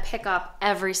 we're gonna pick up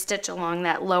every stitch along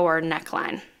that lower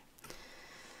neckline.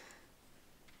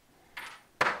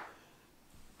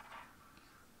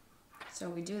 So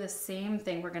we do the same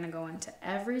thing. We're gonna go into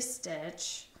every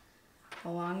stitch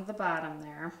along the bottom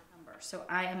there. So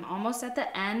I am almost at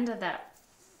the end of that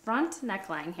front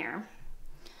neckline here.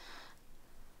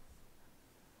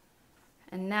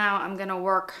 And now I'm gonna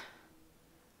work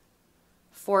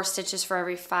 4 stitches for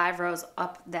every 5 rows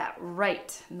up that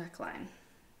right neckline.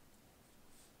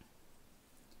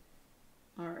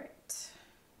 All right,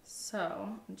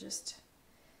 so I'm just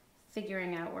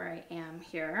figuring out where I am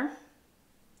here.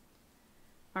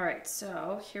 All right,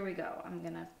 so here we go. I'm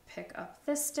gonna pick up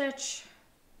this stitch.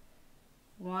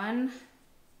 1,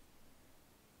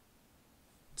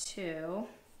 2,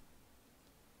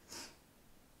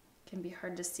 can be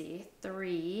hard to see,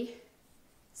 3,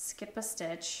 skip a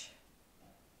stitch,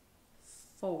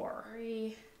 4,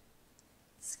 3,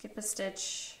 skip a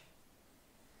stitch,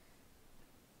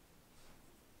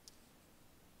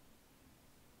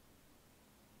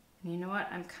 and you know what,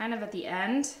 I'm kind of at the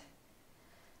end.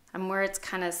 I'm where it's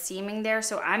kind of seaming there,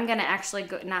 so I'm gonna actually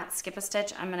go, not skip a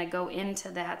stitch, I'm gonna go into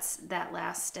that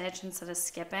last stitch instead of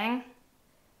skipping.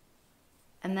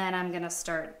 And then I'm gonna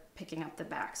start picking up the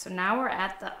back. So now we're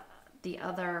at the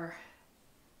other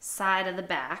side of the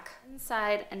back,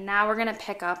 inside, and now we're gonna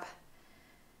pick up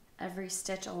every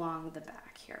stitch along the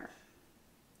back here.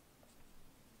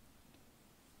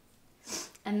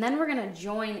 And then we're gonna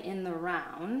join in the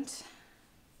round.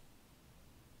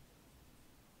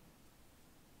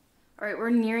 All right,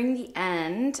 we're nearing the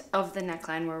end of the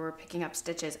neckline where we're picking up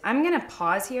stitches. I'm gonna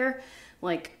pause here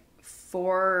like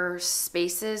 4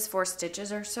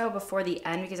 stitches or so before the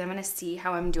end, because I'm gonna see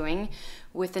how I'm doing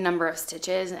with the number of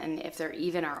stitches and if they're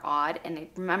even or odd. And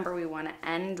remember, we wanna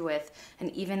end with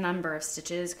an even number of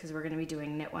stitches because we're gonna be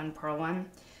doing knit 1, purl 1.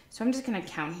 So I'm just gonna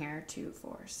count here, 2,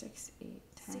 4, 6, 8,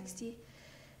 10, 60,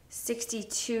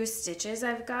 62 stitches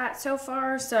I've got so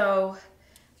far. So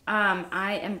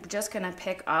I am just gonna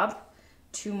pick up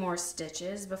 2 more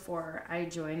stitches before I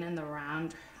join in the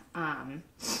round.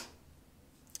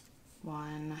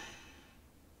 1,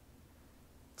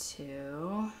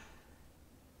 2,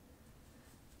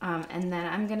 and then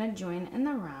I'm gonna join in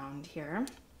the round here.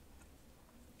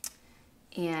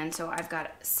 And so I've got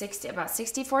about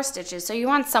 64 stitches. So you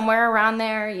want somewhere around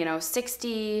there, you know,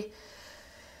 60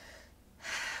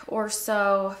 or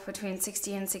so, between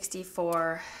 60 and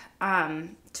 64.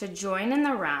 To join in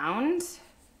the round,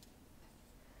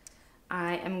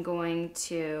 I am going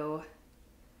to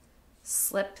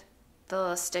slip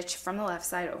the stitch from the left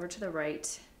side over to the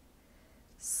right,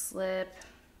 slip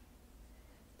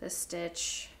the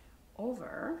stitch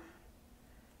over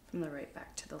from the right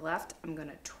back to the left. I'm going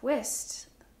to twist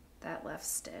that left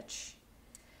stitch,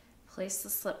 place the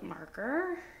slip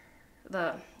marker,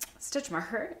 the stitch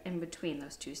marker in between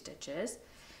those 2 stitches,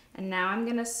 and now I'm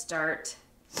going to start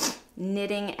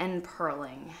knitting and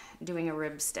purling, doing a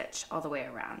rib stitch all the way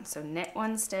around. So knit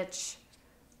 1 stitch,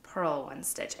 purl 1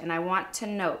 stitch, and I want to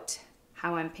note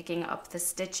how I'm picking up the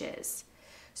stitches.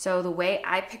 So the way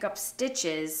I pick up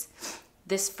stitches,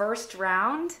 this first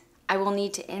round, I will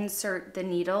need to insert the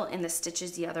needle in the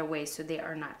stitches the other way so they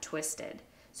are not twisted.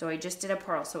 So I just did a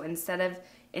purl, so instead of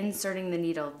inserting the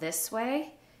needle this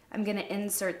way, I'm gonna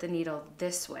insert the needle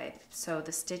this way so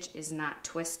the stitch is not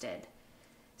twisted.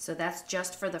 So that's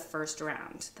just for the first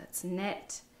round. That's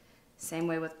knit, same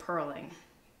way with purling,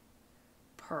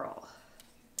 purl.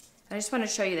 I just want to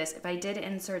show you this. If I did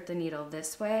insert the needle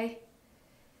this way,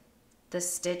 the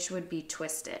stitch would be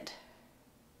twisted.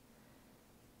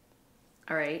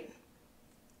 All right.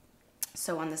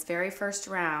 So on this very first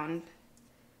round,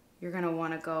 you're going to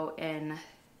want to go in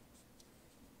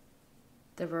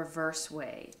the reverse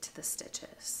way to the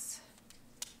stitches,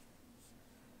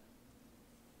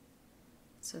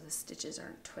 so the stitches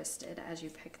aren't twisted as you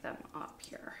pick them up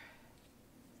here.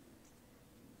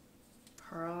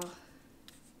 Purl,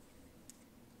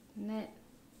 knit,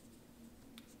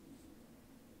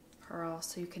 purl.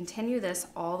 So you continue this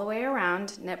all the way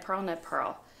around, knit,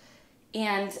 purl.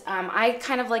 And I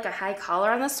kind of like a high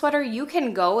collar on the sweater. You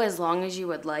can go as long as you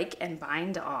would like and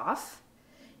bind off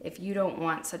if you don't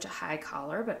want such a high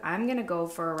collar, but I'm gonna go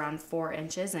for around 4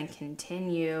 inches and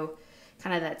continue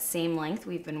kind of that same length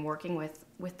we've been working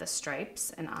with the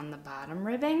stripes and on the bottom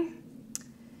ribbing.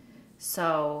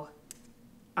 So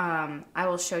I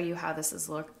will show you how this is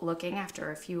looking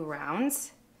after a few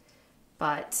rounds,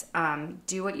 but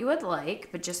do what you would like,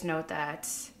 but just note that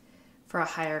for a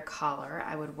higher collar,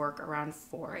 I would work around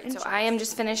 4 inches. So I am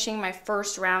just finishing my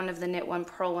first round of the knit 1,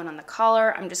 purl 1 on the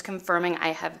collar. I'm just confirming I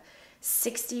have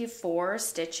 64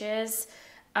 stitches.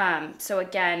 So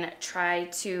again, try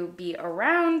to be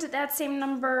around that same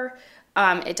number.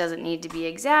 It doesn't need to be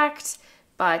exact,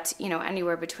 but you know,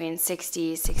 anywhere between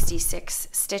 60, 66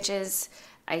 stitches,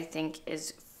 I think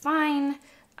is fine.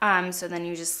 So then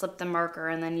you just slip the marker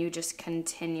and then you just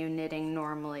continue knitting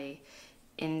normally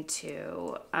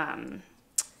into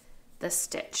the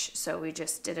stitch. So we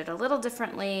just did it a little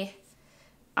differently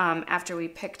after we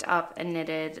picked up and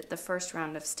knitted the first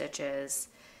round of stitches,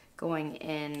 going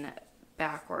in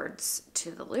backwards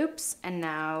to the loops, and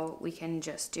now we can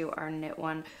just do our knit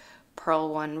 1,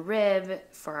 purl 1 rib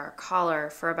for our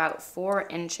collar for about 4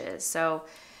 inches. So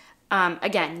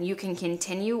Again, you can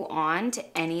continue on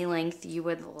to any length you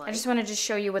would like. I just wanted to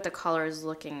show you what the collar is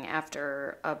looking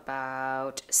after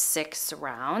about 6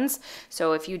 rounds.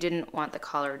 So if you didn't want the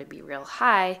collar to be real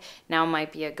high, now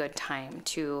might be a good time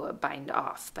to bind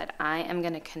off. But I am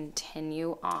going to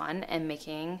continue on and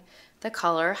making the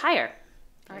collar higher.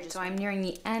 All right, so I'm nearing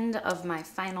the end of my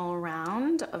final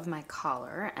round of my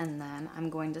collar, and then I'm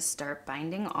going to start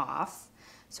binding off.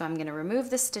 So I'm going to remove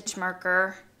the stitch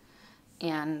marker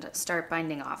and start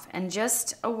binding off. And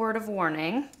just a word of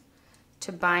warning,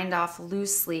 to bind off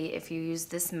loosely if you use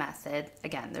this method.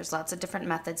 Again, there's lots of different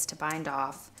methods to bind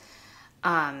off.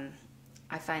 I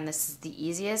find this is the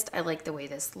easiest. I like the way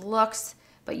this looks,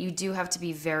 but you do have to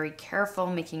be very careful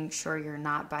making sure you're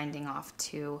not binding off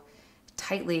too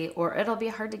tightly or it'll be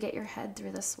hard to get your head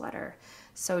through the sweater.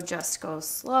 So just go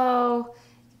slow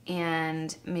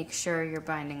and make sure you're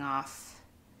binding off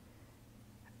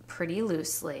pretty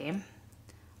loosely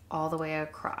all the way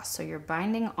across. So you're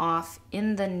binding off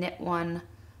in the knit one,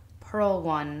 purl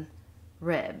one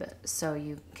rib. So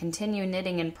you continue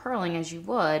knitting and purling as you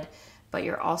would, but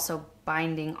you're also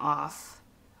binding off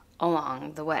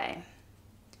along the way.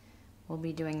 We'll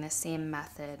be doing the same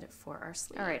method for our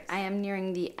sleeves. All right, I am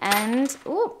nearing the end.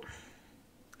 Ooh,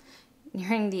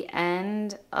 nearing the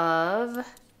end of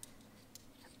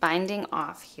binding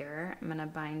off here. I'm gonna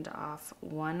bind off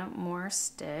one more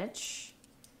stitch.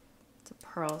 It's a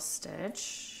purl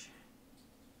stitch.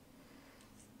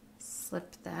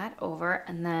 Slip that over,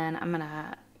 and then I'm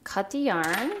gonna cut the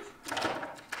yarn.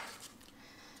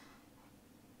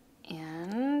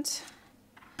 And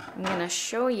I'm gonna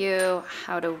show you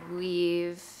how to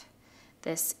weave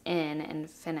this in and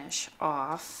finish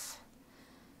off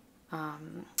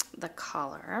the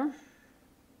collar.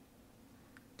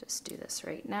 Just do this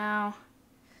right now.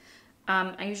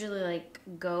 I usually like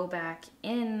go back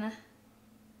in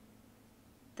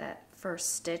that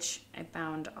first stitch I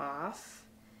bound off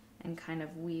and kind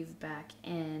of weave back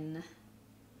in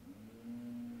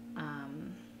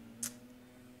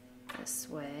this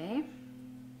way.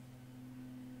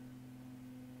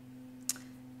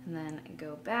 And then I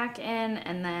go back in,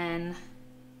 and then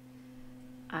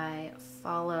I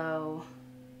follow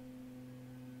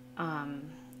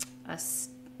a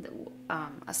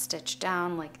stitch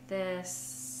down like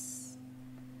this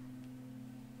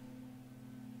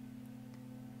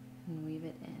and weave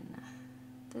it in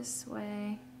this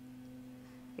way.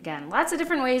 Again, lots of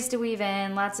different ways to weave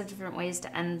in, lots of different ways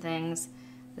to end things.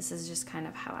 This is just kind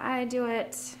of how I do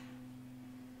it.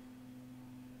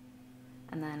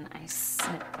 And then I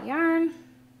snip the yarn.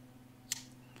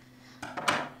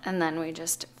 And then we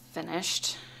just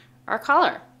finished our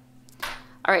collar.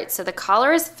 All right, so the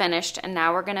collar is finished, and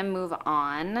now we're gonna move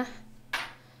on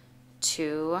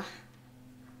to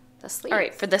the sleeve. All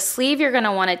right, for the sleeve, you're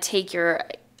gonna wanna take your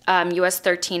US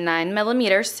 13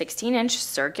 9mm 16-inch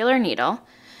circular needle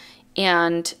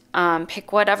and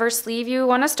pick whatever sleeve you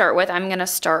wanna start with. I'm gonna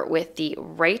start with the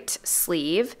right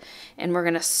sleeve, and we're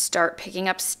gonna start picking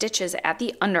up stitches at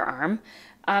the underarm.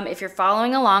 If you're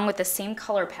following along with the same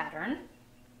color pattern,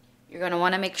 you're gonna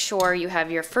wanna make sure you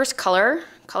have your first color,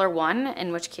 color 1,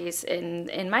 in which case,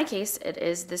 in my case, it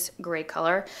is this gray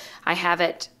color. I have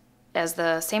it as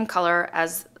the same color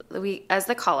as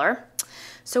the collar.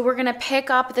 So we're gonna pick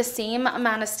up the same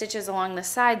amount of stitches along the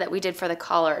side that we did for the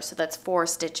collar. So that's 4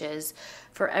 stitches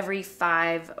for every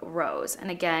 5 rows.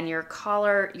 And again, your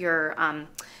collar, your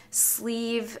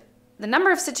sleeve, the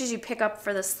number of stitches you pick up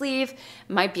for the sleeve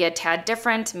might be a tad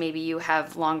different. Maybe you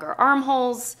have longer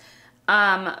armholes,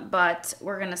 but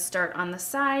we're gonna start on the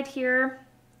side here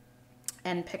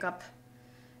and pick up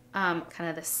kind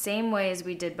of the same way as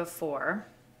we did before.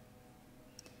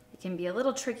 It can be a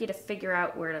little tricky to figure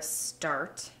out where to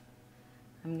start.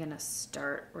 I'm gonna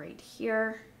start right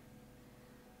here,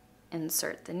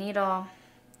 insert the needle,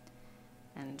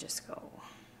 and just go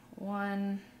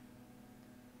 1,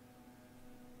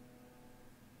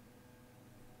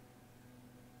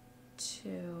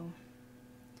 2,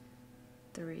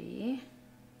 3,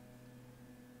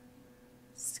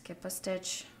 skip a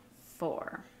stitch,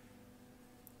 4,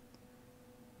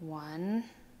 1,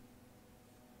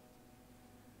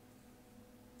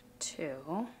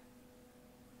 2,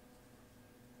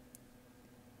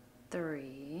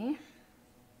 3,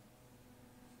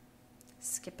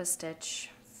 skip a stitch,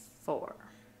 4,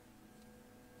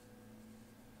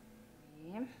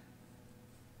 3,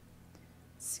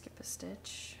 skip a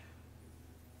stitch,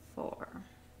 4.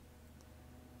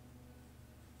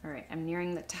 All right, I'm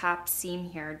nearing the top seam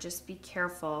here. Just be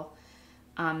careful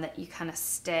that you kind of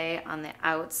stay on the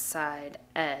outside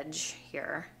edge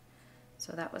here.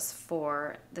 So that was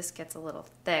 4. This gets a little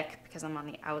thick because I'm on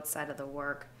the outside of the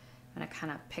work. I'm gonna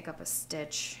kind of pick up a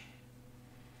stitch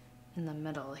in the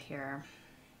middle here.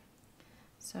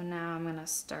 So now I'm gonna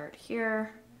start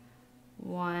here,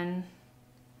 1,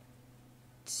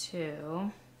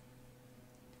 2,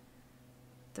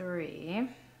 3,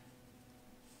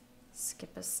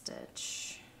 skip a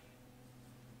stitch,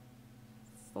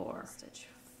 4, stitch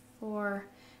 4.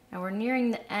 Now we're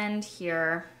nearing the end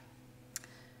here,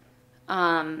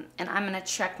 and I'm gonna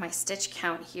check my stitch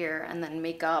count here and then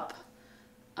make up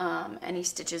any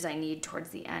stitches I need towards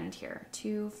the end here.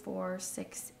 2, 4,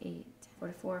 6, 8,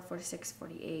 44, 46,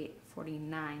 48,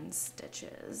 49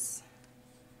 stitches.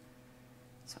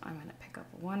 So I'm gonna pick up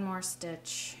one more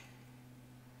stitch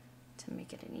to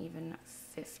make it an even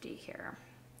 50 here.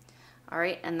 All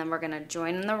right, and then we're gonna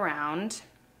join in the round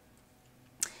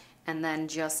and then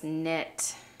just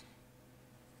knit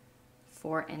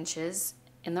 4 inches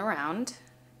in the round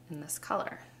in this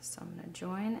color. So I'm gonna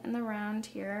join in the round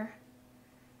here,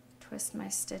 twist my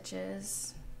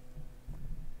stitches,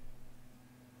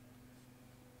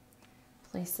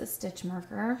 place the stitch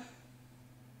marker,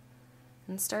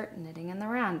 and start knitting in the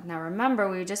round. Now remember,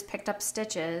 we just picked up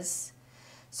stitches,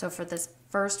 so for this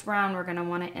first round we're going to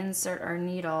want to insert our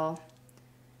needle.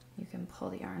 You can pull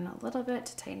the yarn a little bit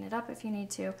to tighten it up if you need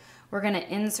to. We're going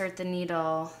to insert the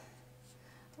needle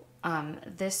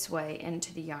this way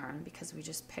into the yarn because we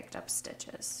just picked up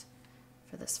stitches.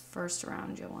 For this first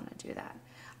round you'll want to do that.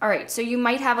 All right, so you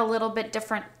might have a little bit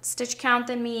different stitch count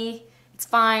than me. It's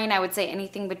fine. I would say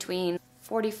anything between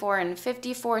 44 and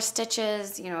 54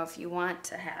 stitches, you know, if you want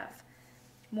to have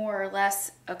more or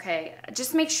less. Okay,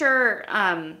 just make sure,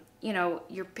 you know,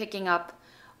 you're picking up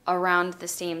around the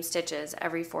same stitches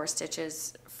every 4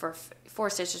 stitches for 4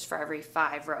 stitches for every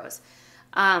 5 rows.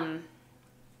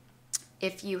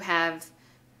 If you have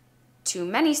too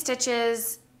many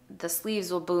stitches, the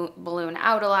sleeves will balloon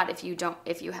out a lot. If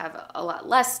you have a lot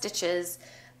less stitches,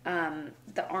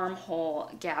 the armhole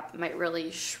gap might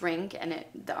really shrink and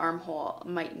the armhole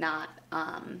might not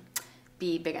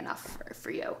be big enough for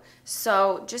you.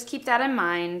 So just keep that in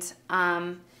mind.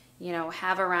 You know,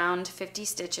 have around 50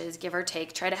 stitches, give or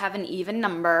take. Try to have an even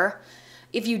number.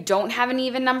 If you don't have an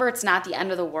even number, it's not the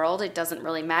end of the world. It doesn't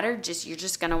really matter. You're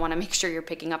just gonna wanna make sure you're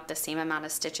picking up the same amount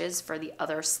of stitches for the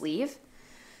other sleeve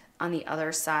on the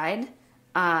other side.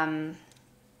 And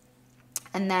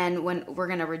then when we're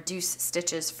gonna reduce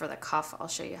stitches for the cuff, I'll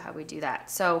show you how we do that.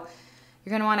 So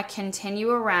you're gonna wanna continue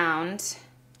around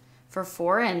for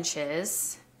 4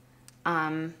 inches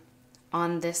on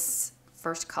this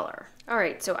first color. All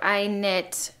right, so I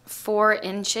knit 4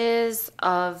 inches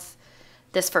of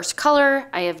this first color.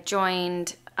 I have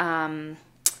joined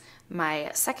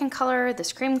my second color,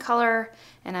 this cream color,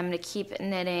 and I'm gonna keep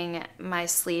knitting my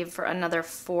sleeve for another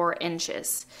 4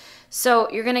 inches. So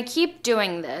you're gonna keep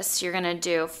doing this. You're gonna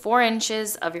do 4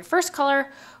 inches of your first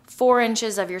color, 4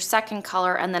 inches of your second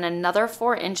color, and then another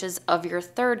 4 inches of your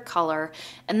third color,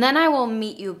 and then I will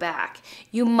meet you back.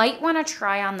 You might wanna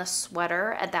try on the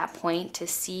sweater at that point to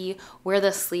see where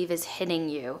the sleeve is hitting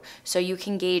you, so you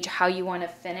can gauge how you wanna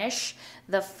finish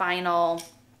the final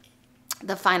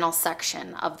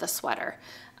section of the sweater,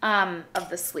 of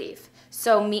the sleeve.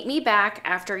 So meet me back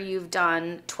after you've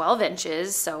done 12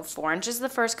 inches. So 4 inches of the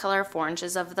first color, 4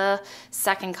 inches of the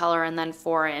second color, and then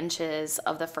 4 inches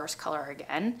of the first color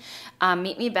again.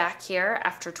 Meet me back here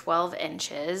after 12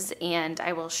 inches and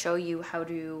I will show you how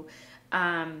to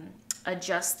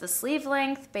adjust the sleeve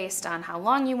length based on how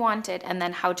long you want it and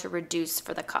then how to reduce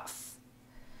for the cuff.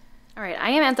 All right,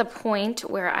 I am at the point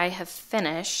where I have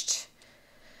finished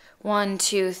 1,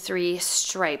 2, 3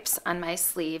 stripes on my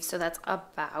sleeve, so that's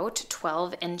about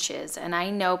 12 inches. And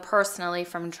I know personally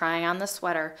from trying on the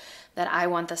sweater that I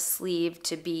want the sleeve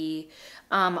to be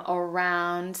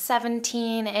around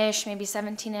 17-ish, maybe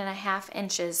 17.5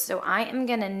 inches. So I am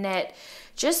gonna knit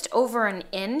just over 1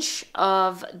 inch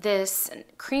of this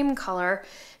cream color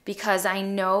because I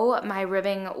know my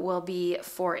ribbing will be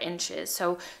 4 inches.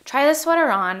 So try the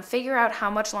sweater on, figure out how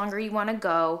much longer you wanna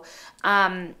go.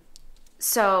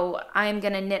 So I'm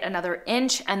gonna knit another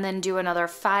inch and then do another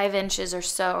 5 inches or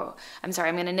so. I'm sorry,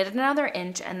 I'm gonna knit another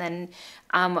inch and then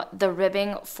the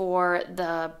ribbing for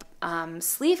the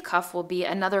sleeve cuff will be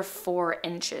another 4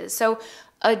 inches. So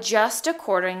adjust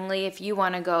accordingly if you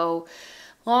wanna go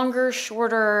longer,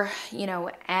 shorter, you know,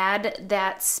 add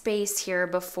that space here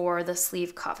before the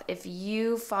sleeve cuff. If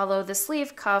you follow the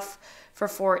sleeve cuff for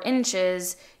 4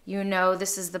 inches, you know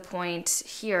this is the point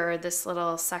here, this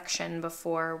little section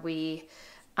before we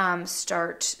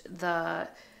start the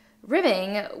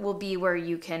ribbing will be where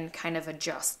you can kind of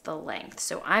adjust the length.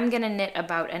 So I'm gonna knit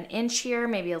about 1 inch here,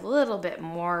 maybe a little bit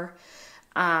more.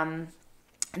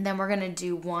 And then we're gonna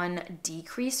do one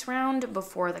decrease round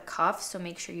before the cuff, so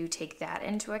make sure you take that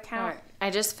into account. All right. I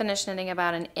just finished knitting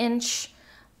about an inch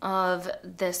of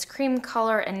this cream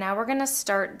color, and now we're gonna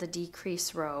start the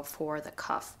decrease row for the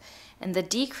cuff. And the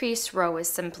decrease row is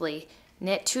simply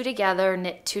knit 2 together,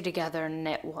 knit 2 together,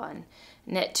 knit 1.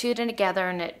 Knit 2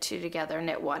 together, knit 2 together,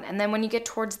 knit 1. And then when you get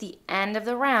towards the end of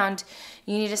the round,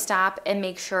 you need to stop and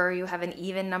make sure you have an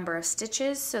even number of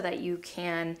stitches so that you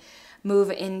can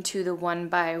move into the 1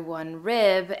 by 1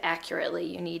 rib accurately.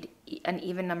 You need an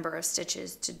even number of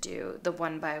stitches to do the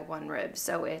 1 by 1 rib.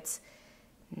 So it's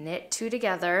knit 2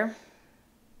 together,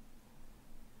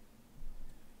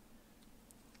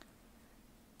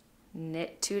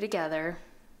 knit 2 together,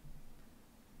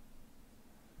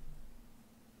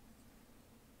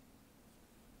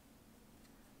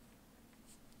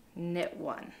 knit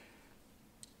 1.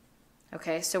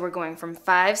 Okay, so we're going from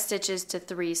 5 stitches to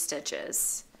 3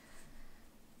 stitches.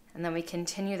 And then we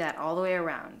continue that all the way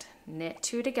around. Knit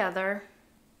 2 together,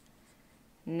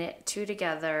 knit 2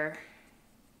 together,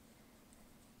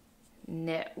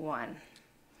 knit 1.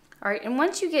 All right, and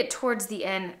once you get towards the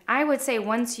end, I would say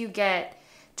once you get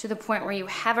to the point where you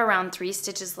have around 3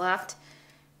 stitches left,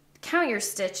 count your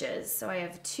stitches. So I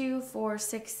have 2, 4,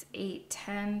 6, 8,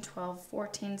 10, 12,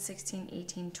 14, 16,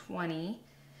 18, 20.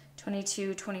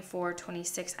 22, 24,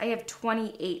 26. I have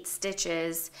 28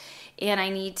 stitches, and I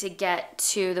need to get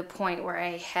to the point where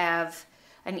I have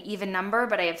an even number,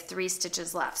 but I have 3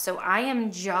 stitches left. So I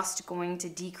am just going to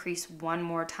decrease one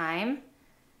more time.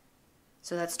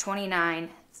 So that's 29,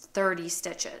 30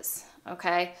 stitches,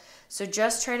 okay? So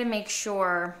just try to make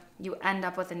sure you end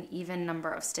up with an even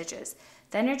number of stitches.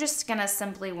 Then you're just gonna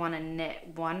simply wanna knit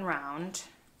 1 round,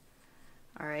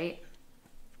 all right?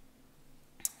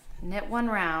 Knit 1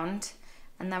 round,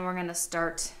 and then we're gonna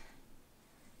start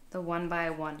the 1 by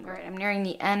 1. All right, I'm nearing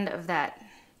the end of that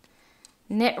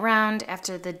knit round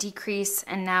after the decrease,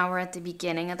 and now we're at the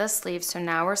beginning of the sleeve. So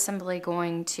now we're simply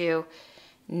going to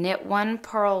knit 1,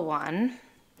 purl 1,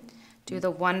 do the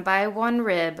 1 by 1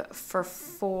 rib for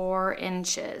 4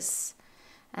 inches,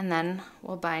 and then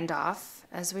we'll bind off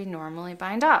as we normally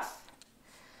bind off.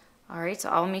 All right, so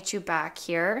I'll meet you back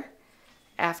here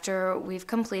after we've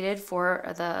completed for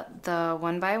the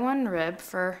 1 by 1 rib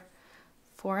for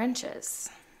 4 inches.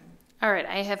 All right,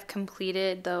 I have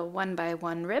completed the 1 by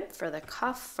 1 rib for the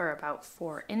cuff for about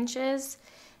 4 inches.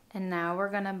 And now we're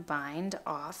gonna bind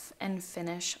off and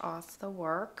finish off the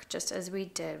work just as we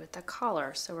did with the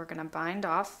collar. So we're gonna bind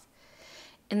off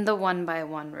in the 1 by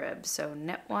 1 rib. So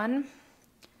knit 1,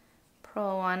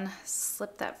 purl 1,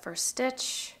 slip that first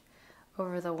stitch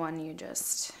over the one you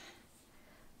just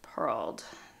purled.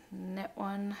 Knit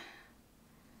 1,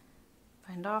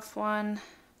 bind off 1,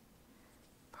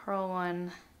 purl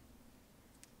 1,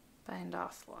 bind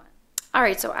off 1. All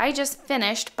right, so I just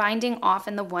finished binding off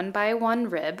in the 1 by 1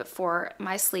 rib for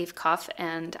my sleeve cuff,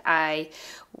 and I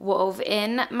wove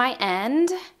in my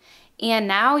end. And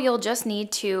now you'll just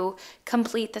need to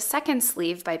complete the second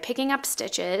sleeve by picking up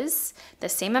stitches, the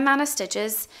same amount of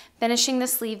stitches, finishing the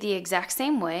sleeve the exact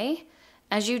same way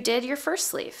as you did your first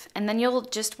sleeve. And then you'll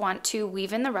just want to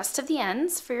weave in the rest of the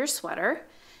ends for your sweater,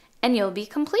 and you'll be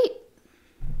complete.